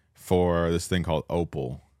for this thing called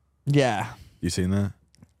Opal. Yeah. You seen that?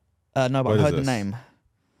 No, but What I is heard the this? name.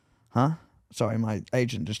 Huh? Sorry, my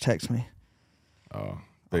agent just texted me. Oh,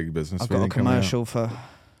 big business. I've got a meeting coming up. commercial for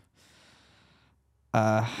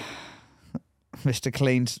Mr.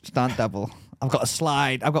 Clean Stunt Double. I've got a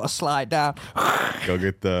slide down. Go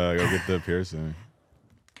get the piercing.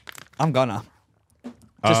 I'm gonna.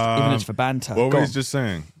 Just even if it's for banter. What Go were on. you just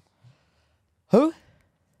saying? Who?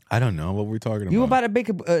 I don't know. What were we talking about? You were about to make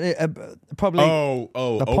probably. Oh,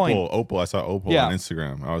 the Opal. point. Opal. I saw Opal Yeah. on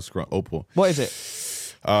Instagram. I was scrolling Opal. What is it?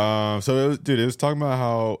 So it was talking about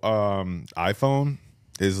how iPhone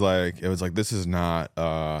is like, it was like, this is not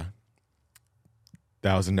a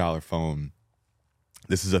 $1,000 phone.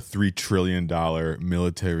 This is a $3 trillion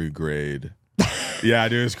military grade. Yeah,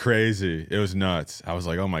 dude, it was crazy. It was nuts. I was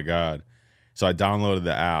like, oh my God. So I downloaded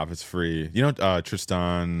the app. It's free. You know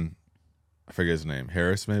Tristan, I forget his name,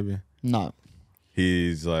 Harris maybe? No.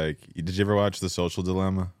 He's like, did you ever watch The Social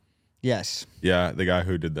Dilemma? Yes. Yeah, the guy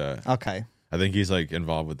who did that. Okay. I think he's like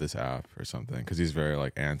involved with this app or something because he's very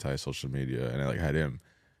like anti-social media, and it like had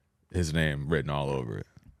his name written all over it,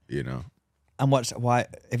 you know? And why?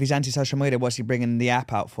 If he's anti-social media, what's he bringing the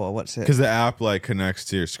app out for? What's it? Because the app like connects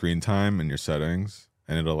to your screen time and your settings,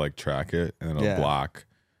 and it'll like track it, and it'll Yeah. block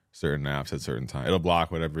certain apps at certain time. It'll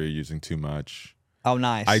block whatever you're using too much. Oh,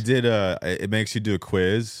 nice. I did it makes you do a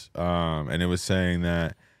quiz, and it was saying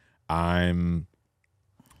that I'm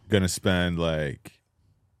gonna spend like,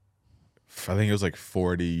 I think it was like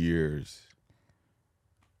 40 years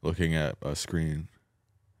looking at a screen.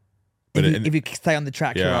 But if you stay on the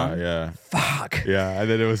track you're on. yeah, Fuck. yeah. And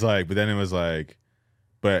then it was like,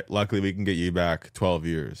 but luckily we can get you back 12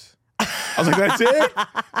 years. I was like, that's it?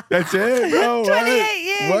 That's it, bro? 28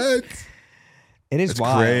 years. What? It is It's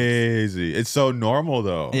wild. crazy. It's so normal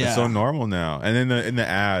though. Yeah. It's so normal now. And then in the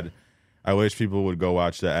ad, I wish people would go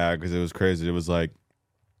watch the ad because it was crazy. It was like,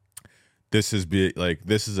 this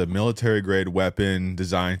is a military grade weapon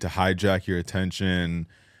designed to hijack your attention.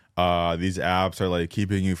 These apps are like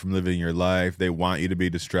keeping you from living your life. They want you to be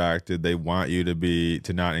distracted. They want you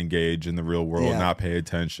to not engage in the real world, Yeah. not pay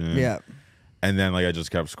attention. Yeah. And then like I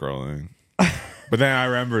just kept scrolling. But then I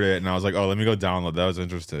remembered it and I was like, oh, let me go download. That was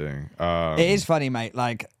interesting. It is funny, mate.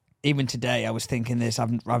 Like, even today, I was thinking this.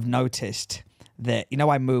 I've noticed that, you know,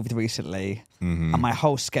 I moved recently and my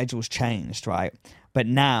whole schedule's changed, right? But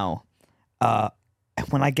now,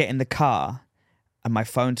 when I get in the car and my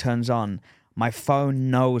phone turns on, my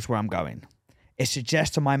phone knows where I'm going. It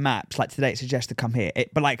suggests on my maps, like today, it suggests to come here.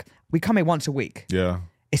 But like, we come here once a week. Yeah.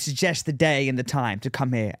 It suggests the day and the time to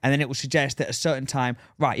come here. And then it will suggest at a certain time,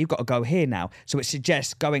 right, you've got to go here now. So it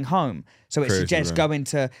suggests going home. So it Crazy, suggests right? going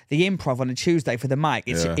to the Improv on a Tuesday for the mic.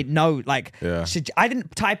 Yeah. It know, like, Yeah. I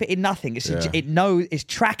didn't type it in nothing. Yeah. It knows, it's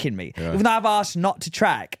tracking me. Yeah. Even though I've asked not to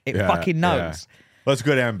track, it Yeah, fucking yeah. knows. Well, it's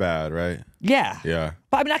good and bad, right? Yeah. Yeah.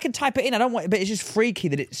 But I mean, I can type it in. I don't want, but it's just freaky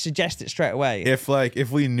that it suggests it straight away.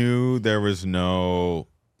 If we knew there was no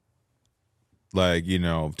like, you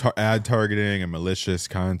know, ad targeting and malicious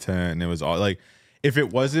content, and it was all like, if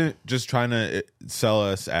it wasn't just trying to sell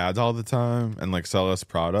us ads all the time and like sell us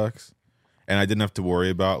products, and I didn't have to worry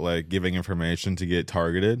about like giving information to get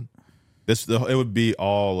targeted, it would be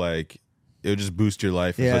all like, it would just boost your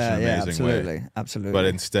life in such an amazing way. Absolutely. But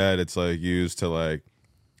instead, it's like used to like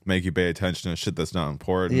make you pay attention to shit that's not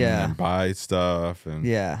important, Yeah. and buy stuff and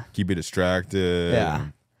Yeah. keep you distracted. Yeah.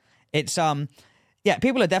 and- It's yeah,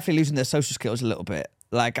 people are definitely losing their social skills a little bit.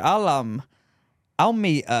 Like I'll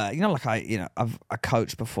meet like I've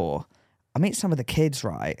coached before. I meet some of the kids,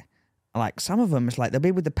 right? Like some of them, it's like they'll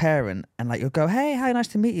be with the parent and like you'll go, hey, hi, nice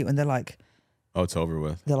to meet you, and they're like Oh, it's over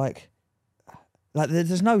with.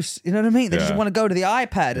 there's no, you know what I mean? They just Yeah. want to go to the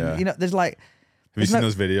iPad, and Yeah. you know, there's like you seen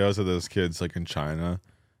those videos of those kids like in China?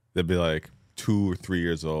 They'd be like 2 or 3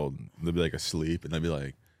 years old. They'd be like asleep, and they'd be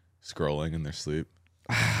like scrolling in their sleep.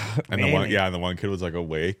 And the one kid was like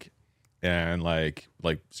awake and like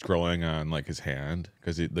scrolling on like his hand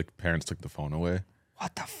because the parents took the phone away.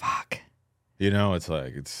 What the fuck? You know, it's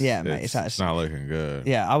like it's not looking good.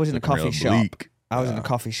 Yeah, I was in a coffee shop. Bleak. I was in a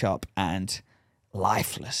coffee shop and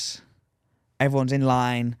lifeless. Everyone's in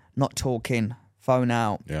line, not talking, phone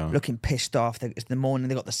out, looking pissed off. It's the morning.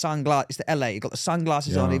 They got the sunglasses. It's the LA. You got the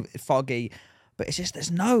sunglasses on, it's foggy, but it's just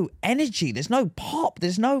there's no energy. There's no pop.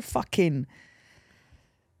 There's no fucking.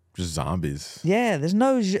 Just zombies. Yeah, there's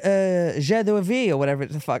no jeu de vie or whatever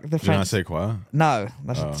it's the fuck. The Je ne sais quoi? No,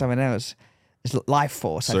 that's something else. It's life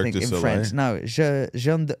force, Cirque I think, du in Soleil? French. No,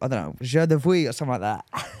 I don't know, jeu de vie or something like that.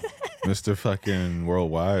 Mr. fucking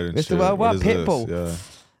Worldwide and Mr. shit. Worldwide, What is Pitbull.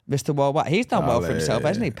 this? Mr. Worldwide. He's done well for himself,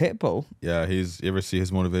 hasn't he? Pitbull. Yeah, you ever see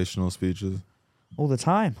his motivational speeches? All the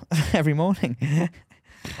time. Every morning.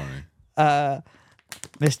 Funny.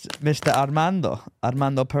 Mr.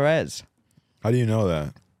 Armando Perez. How do you know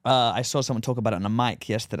that? I saw someone talk about it on a mic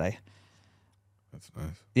yesterday. That's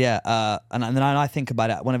nice. Yeah, and then I think about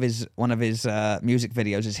it. One of his music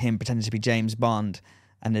videos is him pretending to be James Bond,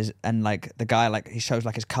 and like the guy he shows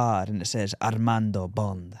like his card and it says Armando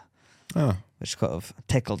Bond, which kind of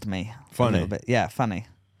tickled me a little bit. Yeah, funny.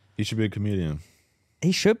 He should be a comedian.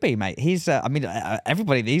 He should be, mate. He's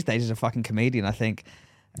everybody these days is a fucking comedian. I think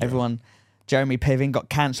everyone. Jeremy Piven got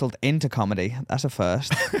cancelled into comedy. That's a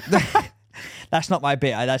first. That's not my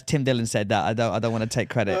bit. That's Tim Dillon said that. I don't want to take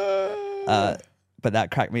credit. But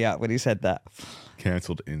that cracked me up when he said that.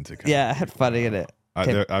 Cancelled into comedy. Yeah, funny, isn't it? I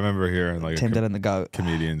remember hearing like Tim Dillon the GOAT.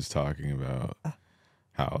 Comedians talking about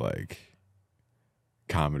how like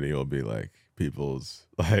comedy will be like people's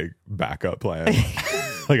like backup plan.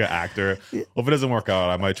 Like an actor. Well, if it doesn't work out,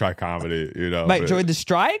 I might try comedy, you know. Mate, during the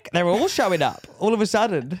strike, they were all showing up all of a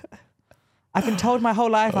sudden. I've been told my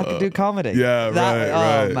whole life I could do comedy. Yeah,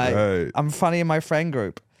 right. I'm funny in my friend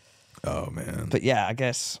group. Oh man. But yeah, I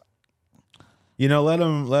guess. You know, let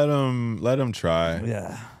them try.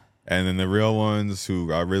 Yeah. And then the real ones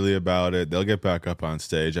who are really about it, they'll get back up on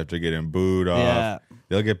stage after getting booed off. Yeah.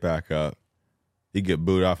 They'll get back up. You get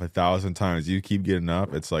booed off 1,000 times. You keep getting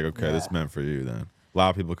up. It's like, okay, this meant for you then. A lot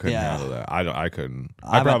of people couldn't handle that. I couldn't.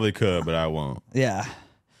 I probably could, but I won't. Yeah.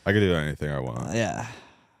 I could do anything I want. Yeah.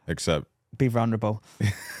 Except be vulnerable.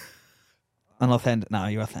 Unauthentic. No,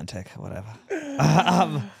 you're authentic. Whatever.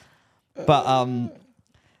 But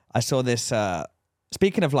I saw this.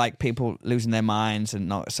 Speaking of like people losing their minds and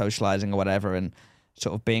not socializing or whatever, and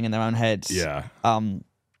sort of being in their own heads. Yeah.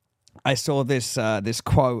 I saw this this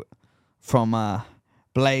quote from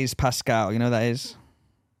Blaise Pascal. You know who that is?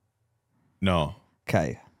 No.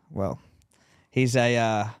 Okay. Well, he's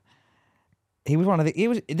a. He was one of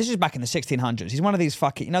the. This is back in the 1600s. He's one of these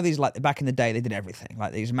fucking. These like back in the day they did everything.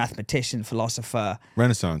 Like these mathematician, philosopher.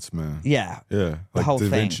 Renaissance man. Yeah. Yeah. Like whole Da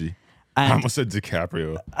thing. Vinci. And, I almost said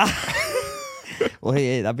DiCaprio. Well,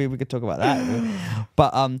 I mean, we could talk about that.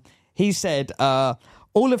 But he said,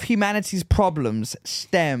 all of humanity's problems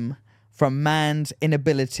stem from man's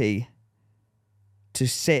inability to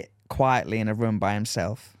sit quietly in a room by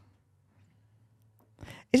himself.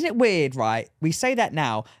 Isn't it weird, right? We say that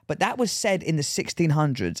now, but that was said in the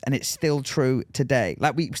 1600s and it's still true today.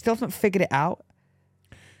 Like, we still haven't figured it out.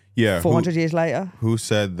 Yeah. 400 years later. Who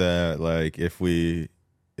said that, like, if we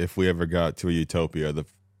ever got to a utopia,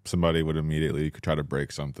 somebody would immediately try to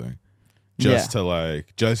break something just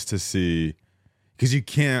to see, because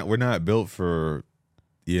we're not built for,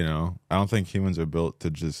 I don't think humans are built to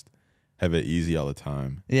just have it easy all the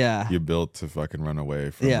time. Yeah. You're built to fucking run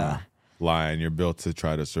away from a lion. You're built to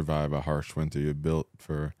try to survive a harsh winter. You're built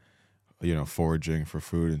for, foraging for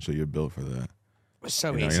food, and so you're built for that. It's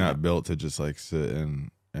so easy. You're not built to just like sit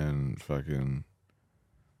and fucking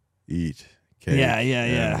eat cake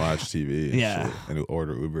and watch TV and shit, and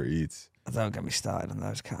order Uber Eats. Don't get me started on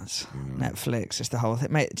those cunts. Netflix, it's the whole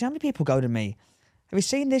thing. Mate, do you know how many people go to me? Have you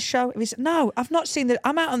seen this show? No, I've not seen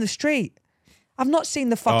I'm out on the street. I've not seen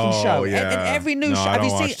the fucking show. Yeah. And every new show. I Have don't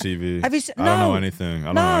you watch seen TV. Have you seen? I don't know anything. I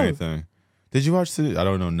don't know anything. Did you watch the? I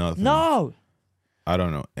don't know nothing. No. I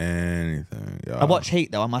don't know anything. Yeah. I watched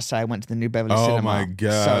Heat though. I must say, I went to the New Beverly Cinema. Oh my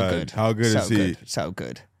god! So good. How good is he? So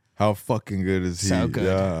good. How fucking good is he? So good.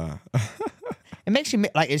 Yeah. It makes you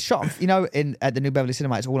like it's shot. At the New Beverly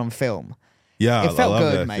Cinema, it's all on film. Yeah, It felt I love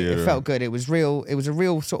good, that mate. theater. It felt good. It was real. It was a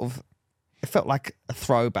real sort of it felt like a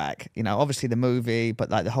throwback. You know, obviously the movie, but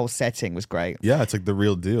like the whole setting was great. Yeah, it's like the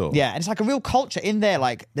real deal. Yeah, and it's like a real culture in there.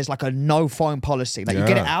 Like there's like a no foreign policy. Like you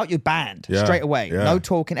get it out, you're banned straight away. Yeah. No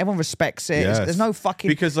talking. Everyone respects it. Yes. There's no fucking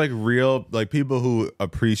because like real like people who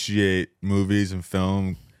appreciate movies and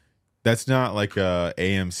film. That's not like a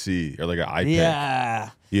AMC or like an iPad. Yeah.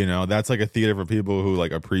 You know, that's like a theater for people who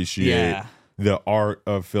like appreciate the art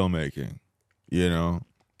of filmmaking. You know.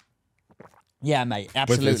 Yeah, mate,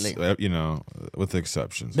 absolutely. You know, with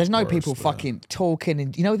exceptions. There's of no course, people but- fucking talking,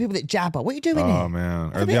 and you know people that jabber. What are you doing Oh here?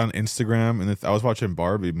 man, are they on Instagram? And I was watching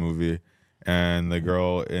Barbie movie, and the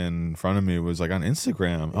girl in front of me was like on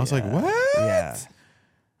Instagram. I was like, what? Yeah,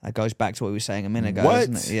 that goes back to what we were saying a minute ago, What?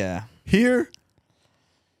 isn't it? Yeah, Here?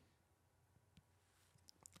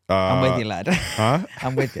 I'm with you, lad. Huh?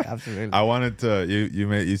 I'm with you, absolutely. I wanted to.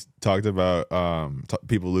 You talked about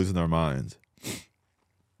people losing their minds.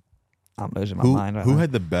 I'm losing my Who mind. Right who now.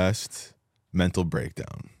 had the best mental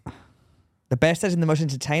breakdown? The best as in the most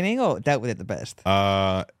entertaining, or dealt with it the best?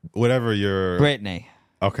 Whatever your Britney,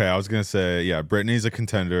 okay. I was gonna say yeah. Britney's a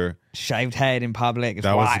contender. shaved head in public. It's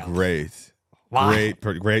That wild. was great. Wild.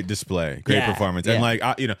 Great display, great Yeah, performance, yeah. and like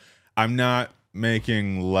I'm not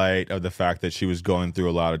making light of the fact that she was going through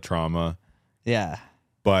a lot of trauma, Yeah,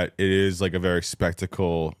 but it is like a very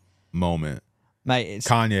spectacle moment. mate. It's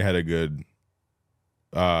Kanye had a good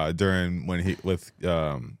during when he with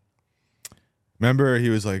remember he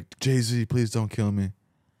was like, Jay-Z, please don't kill me,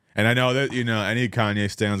 and I know that any Kanye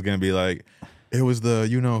stan's gonna be like, it was the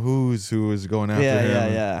who was going after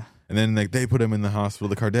him. yeah. And then like they put him in the hospital.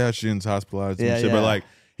 The Kardashians hospitalized him and Yeah, shit. yeah. But like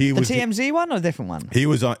he The was TMZ one or a different one? he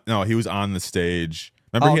was on the stage.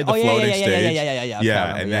 Remember he had the yeah, floating yeah, stage? yeah. Okay, I Yeah,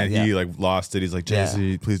 remember, and then yeah. he like lost it. He's like,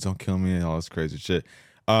 Jay-Z, please don't kill me and all this crazy shit.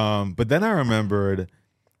 But then I remembered,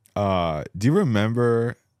 do you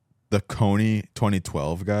remember the Coney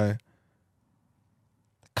 2012 guy?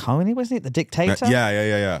 Coney, wasn't it the dictator?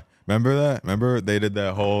 Yeah. Remember that? Remember they did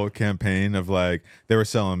that whole campaign of like they were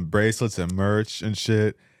selling bracelets and merch and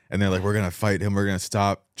shit, and they're like, we're gonna fight him, we're gonna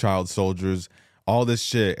stop child soldiers, all this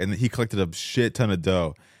shit, and he collected a shit ton of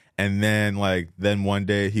dough. And then one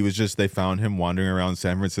day they found him wandering around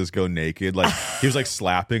San Francisco naked, like he was like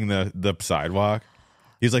slapping the sidewalk.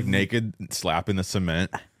 He's like naked slapping the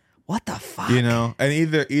cement. What the fuck? And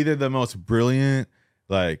either the most brilliant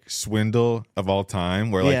like swindle of all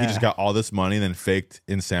time, where like he Yeah. just got all this money and then faked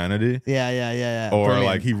insanity, Yeah. or Brilliant.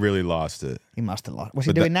 like he really lost it. He must have lost. What's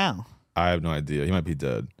he But doing now? I have no idea. He might be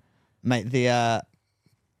dead. Mate,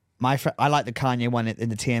 my friend, I like the Kanye one in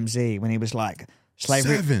the TMZ when he was like,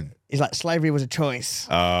 slavery. 7. He's like, slavery was a choice.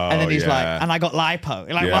 Oh, And then he's like, yeah. and I got lipo.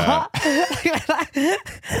 You're like, Yeah. what?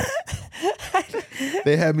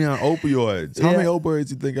 They had me on opioids. How Yeah. many opioids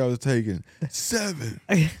do you think I was taking? 7.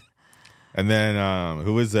 And then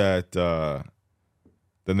who was that?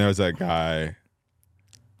 Then there was that guy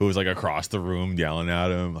who was like across the room yelling at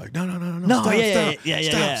him, like, no, No, stop,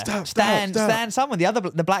 yeah. stop. Stan, someone.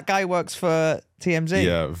 The black guy who works for TMZ.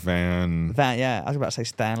 Yeah, Van I was about to say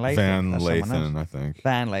Stan Latham. That's someone Lathan, else. I think.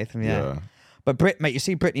 Van Latham, yeah. Yeah. But mate, you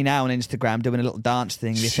see Britney now on Instagram doing a little dance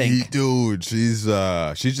thing. You think Dude, she's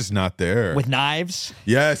just not there. with knives?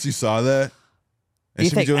 Yes, you saw that? And You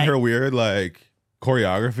she was think- doing her weird like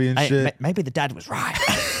choreography and Hey, shit. maybe the dad was right.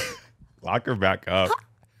 Lock her back up.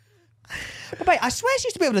 But mate, I swear she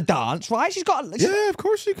used to be able to dance, right? She's got Yeah, of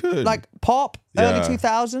course she could. like pop, Yeah. early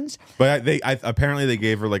 2000s. But apparently they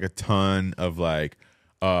gave her like a ton of like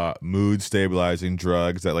mood stabilizing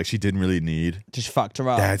drugs that like she didn't really need. Just fucked her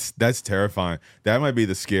up. That's terrifying. That might be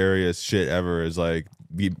the scariest shit ever. Is like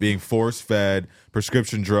being force fed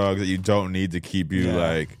prescription drugs that you don't need to keep you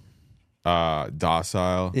like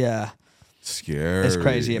docile. Yeah. Scary. It's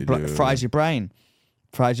crazy. It dude. fries your brain.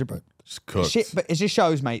 Fries your brain. Just cooked. But it just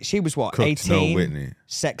shows, mate. She was what, Cooked, 18? no Whitney.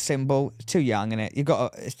 Sex symbol. It's too young, innit? You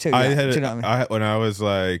got. It's too. I young. had Do you know what I mean? when I was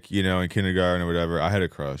like in kindergarten or whatever, I had a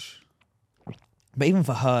crush. But even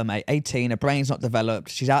for her, mate, 18, her brain's not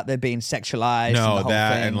developed. She's out there being sexualized. and the No, whole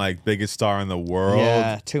that thing. and like biggest star in the world.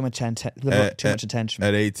 yeah, too much attention.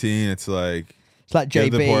 At 18, it's like It's like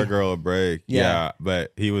give the poor JB. girl a break. Yeah. Yeah,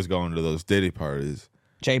 but he was going to those Diddy parties.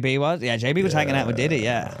 JB was? Yeah, JB was hanging out with Diddy,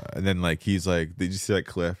 yeah. And then like he's like, did you see that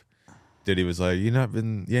clip? Diddy was like, you ain't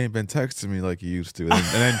been texting me like you used to. And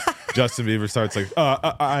then Justin Bieber starts like,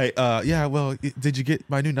 yeah, well, did you get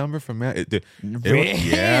my new number from Matt? Really?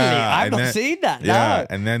 Yeah. I've And not then- seen that. Yeah,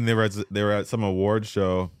 No. and then they were at some award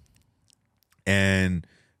show, and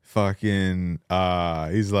fucking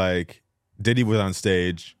he's like, Diddy was on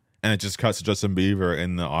stage, and it just cuts to Justin Bieber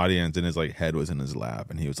in the audience, and his like head was in his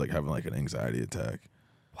lap, and he was like having like an anxiety attack.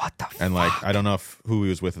 What the fuck? And like I don't know who he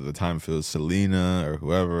was with at the time, if it was Selena or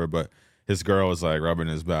whoever, but his girl was like rubbing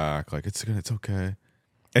his back, like it's okay.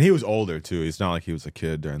 And he was older too. It's not like he was a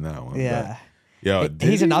kid during that one. Yeah. But, yo,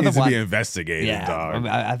 He's another needs one. to be investigated, Yeah, dog.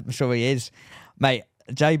 I'm sure he is. Mate,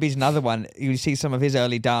 JB's another one. You see some of his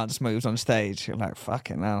early dance moves on stage. You're like,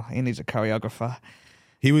 fucking hell, he needs a choreographer.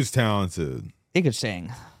 He was talented. He could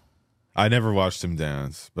sing. I never watched him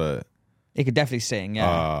dance, but He could definitely sing,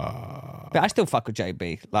 yeah. But I still fuck with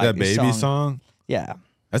JB. Like that his baby song, Yeah,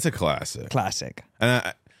 that's a classic. classic.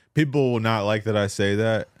 And people will not like that I say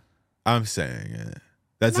that. I'm saying it.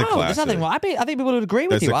 That's a No, classic. there's nothing wrong. I think people would agree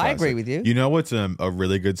with That's you. a I classic. agree with you. You know what's a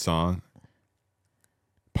really good song?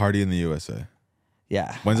 Party in the USA.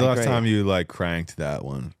 Yeah. When's the I last agree. time you like cranked that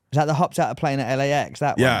one? Is that the Hops Out of Plane at LAX?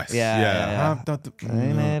 That one? Yes. Yeah. Hopped out the-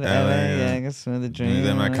 Plane at LAX with a dream.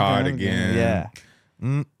 in my cardigan. Yeah.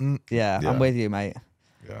 Mm-mm. Yeah, Yeah. I'm with you, mate.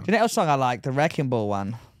 Yeah. Do you know what song I like? The Wrecking Ball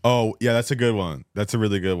one. Oh, yeah, that's a good one. That's a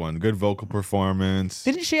really good one. Good vocal performance.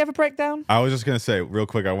 Didn't she ever break down? I was just gonna say real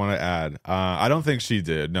quick. I want to add. I don't think she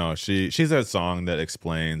did. No, she's that song that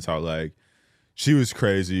explains how like she was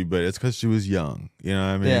crazy, but it's because she was young. You know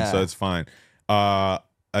what I mean? Yeah. So it's fine.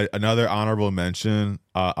 Another honorable mention.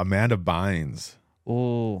 Amanda Bynes.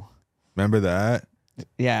 Ooh. Remember that?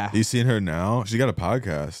 Yeah. You seen her now? She got a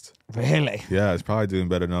podcast. Really? Yeah, it's probably doing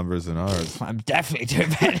better numbers than ours. I'm definitely doing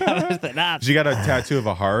better numbers than that. She got a tattoo of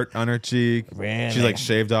a heart on her cheek. Really? She like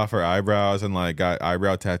shaved off her eyebrows and like got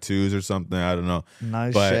eyebrow tattoos or something. I don't know. No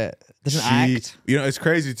But shit. Doesn't she, act. You know, it's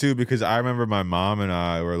crazy too because I remember my mom and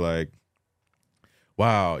I were like,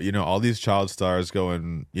 wow, you know, all these child stars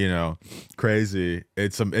going, you know, crazy.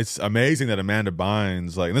 It's amazing that Amanda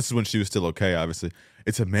Bynes, like, and this is when she was still okay, obviously.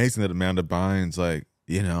 It's amazing that Amanda Bynes, like,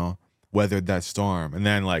 you know, weathered that storm. And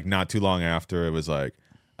then, like, not too long after, it was like,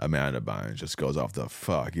 Amanda Bynes just goes off the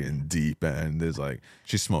fucking deep end. There's like,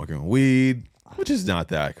 she's smoking weed, which is not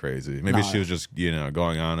that crazy. Maybe No. she was just, you know,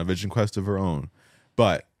 going on a vision quest of her own.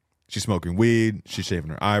 But she's smoking weed, she's shaving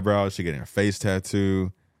her eyebrows, she's getting her face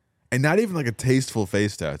tattoo. And not even like a tasteful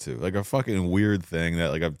face tattoo, like a fucking weird thing that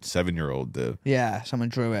like a 7-year-old did. Yeah, someone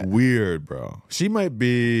drew it. Weird, bro. She might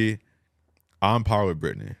be on par with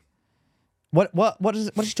Britney. What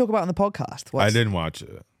does she talk about on the podcast? I didn't watch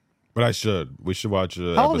it, but I should. We should watch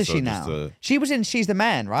it. How old is she now? She was in She's the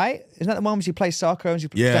Man, right? Isn't that the one where she plays soccer and she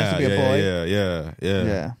pretends to be a boy?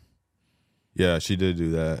 Yeah. Yeah, she did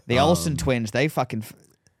do that. The Olsen twins, they fucking.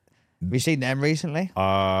 Have you seen them recently?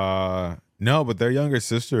 No, but their younger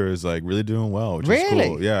sister is like really doing well, which is Really?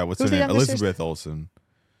 cool. Yeah, what's Who's her the name? younger Elizabeth Olsen.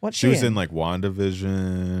 What's She was in like WandaVision,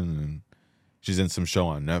 and she's in some show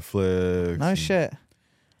on Netflix. No shit.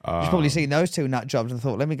 You've probably seen those two nut jobs and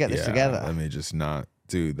thought, let me get this together. Let me just not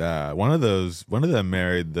do that. One of them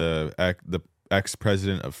married the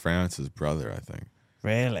ex-president of France's brother, I think.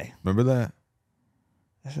 Really? Remember that?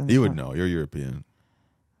 You would know. You're European.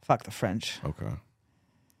 Fuck the French. Okay.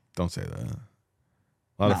 Don't say that.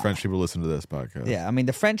 A lot of French people listen to this podcast. Yeah, I mean,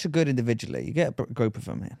 the French are good individually. You get a group of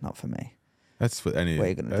them, not for me. That's for any. What are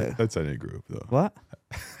you gonna do? That's any group, though. What?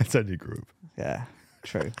 That's any group. Yeah,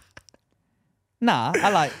 true. Nah, I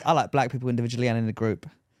like black people individually and in a group.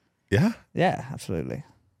 Yeah. Yeah, absolutely.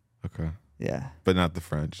 Okay. Yeah. But not the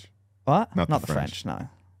French. What? Not the the French. French. No.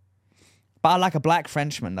 But I like a black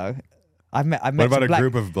Frenchman though. I've met. What about some a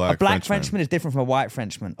group of black A black Frenchmen? Frenchman is different from a white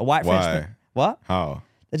Frenchman. A white Why? Frenchman. What? How?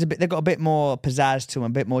 There's a bit. They've got a bit more pizzazz to them, a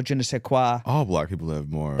bit more je ne sais quoi. All black people have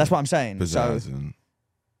more. That's what I'm saying. Pizzazz So and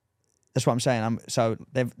that's what I'm saying. So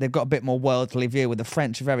they've got a bit more worldly view. With the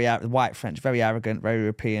French, white French, very arrogant, very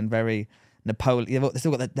European, very Napoleon. They've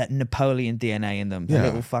still got that Napoleon DNA in them. The Yeah.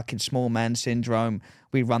 little fucking small man syndrome.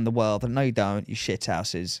 We run the world. No, you don't. You shit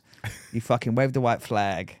houses. You fucking wave the white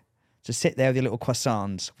flag. Just sit there with your little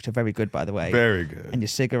croissants, which are very good, by the way. very good. And your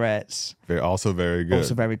cigarettes, Also very good.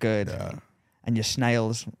 also very good. Yeah. And your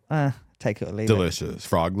snails, take it or leave Delicious.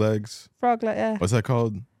 Frog legs. it. Frog, yeah. What's that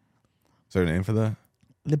called? Is there a name for that?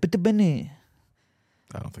 I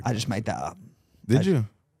I don't think. just made that up. Did you?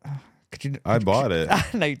 Could you? I bought it.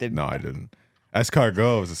 No, you didn't. No, I didn't.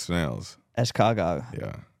 Escargot is the snails. Escargot.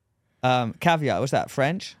 Yeah. Caviar, was that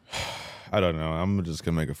French? I don't know. I'm just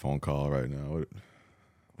gonna make a phone call right now. What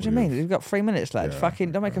do you mean? We've got 3 minutes left. Yeah,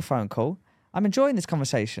 Fucking don't make a phone call. I'm enjoying this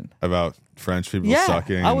conversation. About French people Yeah,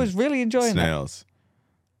 sucking. I was really enjoying that. snails.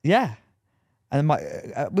 Yeah. And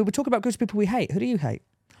we were talking about groups of people we hate. Who do you hate?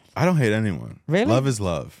 I don't hate anyone. Really? Love is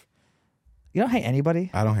love. You don't hate anybody?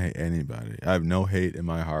 I don't hate anybody. I have no hate in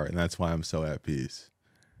my heart, and that's why I'm so at peace.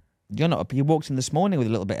 You're not. You walked in this morning with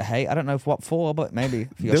a little bit of hate. I don't know what for, but maybe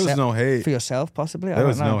for There yourself. was no hate. For yourself, possibly. I There don't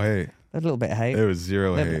was know. no hate. There's a little bit of hate. There was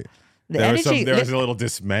zero Little- hate. The There was energy, there was a little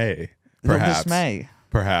dismay. little Perhaps. dismay,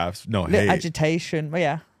 Perhaps. No little hate. agitation. Well,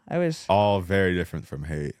 yeah, It was. all very different from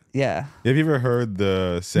hate. Yeah. Have you ever heard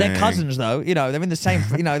the saying? They're cousins, though. You know, they're in the same.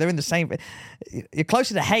 You know, they're in the same. You're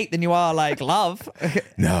closer to hate than you are like love.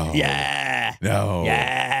 No. Yeah. No.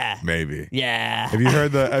 Yeah. Maybe. Yeah. Have you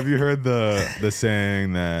heard the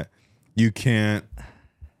saying that you can't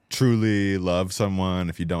truly love someone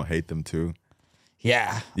if you don't hate them too?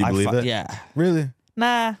 Yeah. You believe it? Yeah. Really?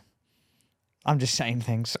 Nah. I'm just saying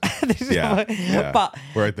things. Yeah. But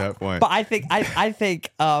we're at that point. But I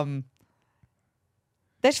think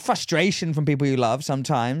there's frustration from people you love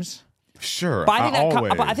sometimes. Sure. But I think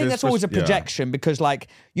always. but I think that's always a projection because like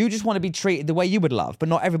you just want to be treated the way you would love, but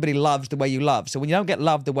not everybody loves the way you love. So when you don't get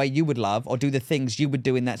loved the way you would love or do the things you would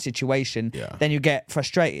do in that situation, then you get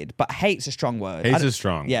frustrated. But hate's a strong word. Hate's a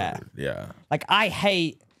strong yeah. word. Yeah. Like I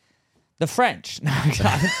hate the French. No,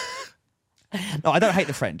 I don't hate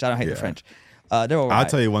the French. I don't hate the French. They're all right. I'll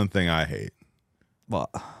tell you one thing I hate. What?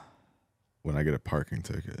 When I get a parking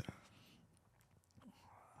ticket.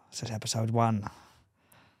 This is episode 1.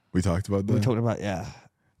 We talked about that? We talked about, yeah.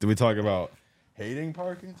 Did we talk about hating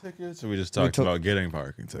parking tickets or we just talked about getting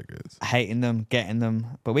parking tickets? Hating them, getting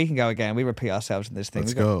them. But we can go again. We repeat ourselves in this thing.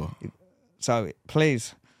 Let's go. So,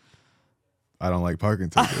 please. I don't like parking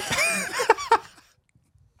tickets.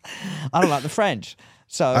 I don't like the French.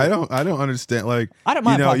 So I don't understand. Like, I don't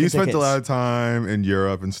mind you know, parking you spent tickets. a lot of time in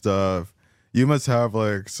Europe and stuff. You must have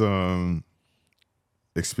like some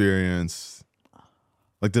experience.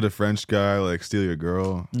 Like, did a French guy like steal your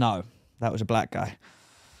girl? No, that was a black guy.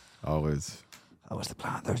 Always. That was the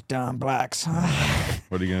plan. Those damn blacks.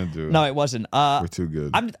 What are you gonna do? No, it wasn't. We're too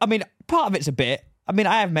good. I mean, part of it's a bit. I mean,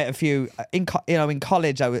 I have met a few in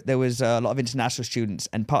college. There was a lot of international students,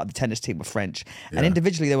 and part of the tennis team were French. And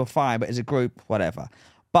individually, they were fine, but as a group, whatever.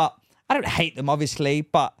 But I don't hate them, obviously.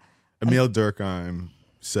 But Emil Durkheim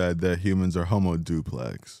said that humans are homo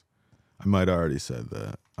duplex. I might have already said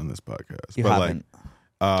that on this podcast. You but haven't.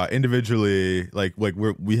 Like, individually, like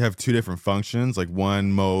we have two different functions. Like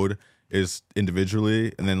one mode is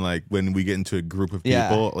individually, and then like when we get into a group of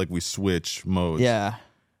people, like we switch modes. Yeah.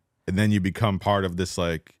 And then you become part of this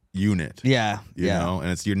like unit. Yeah. You know,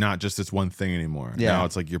 and you're not just this one thing anymore. Yeah. Now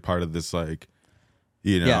it's like you're part of this like,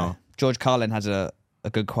 you know. Yeah. George Carlin has a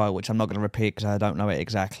good quote, which I'm not going to repeat because I don't know it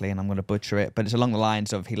exactly and I'm going to butcher it. But it's along the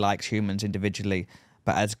lines of he likes humans individually,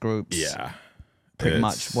 but as groups. Yeah. Pretty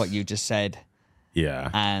much what you just said. Yeah.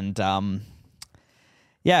 And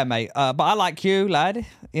yeah, mate. But I like you, lad.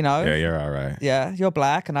 You know. Yeah, you're all right. Yeah, you're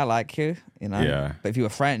black and I like you. You know. Yeah. But if you were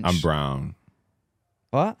French, I'm brown.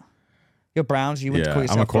 What? You're brown, so you wouldn't call I'm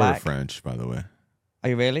yourself a quarter black? French, by the way. Are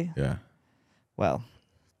you really? Yeah. Well,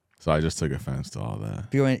 So I just took offense to all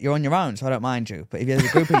that. you're on your own, so I don't mind you. But if there's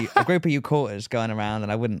a group of you quarters going around,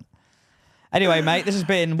 then I wouldn't. Anyway, mate, this has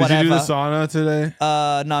been whatever. Did you do the sauna today?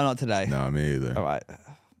 No, not today. No, me either. All right.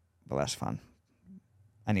 Well, that's fun.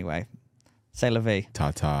 Anyway, c'est la vie.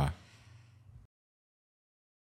 Ta-ta.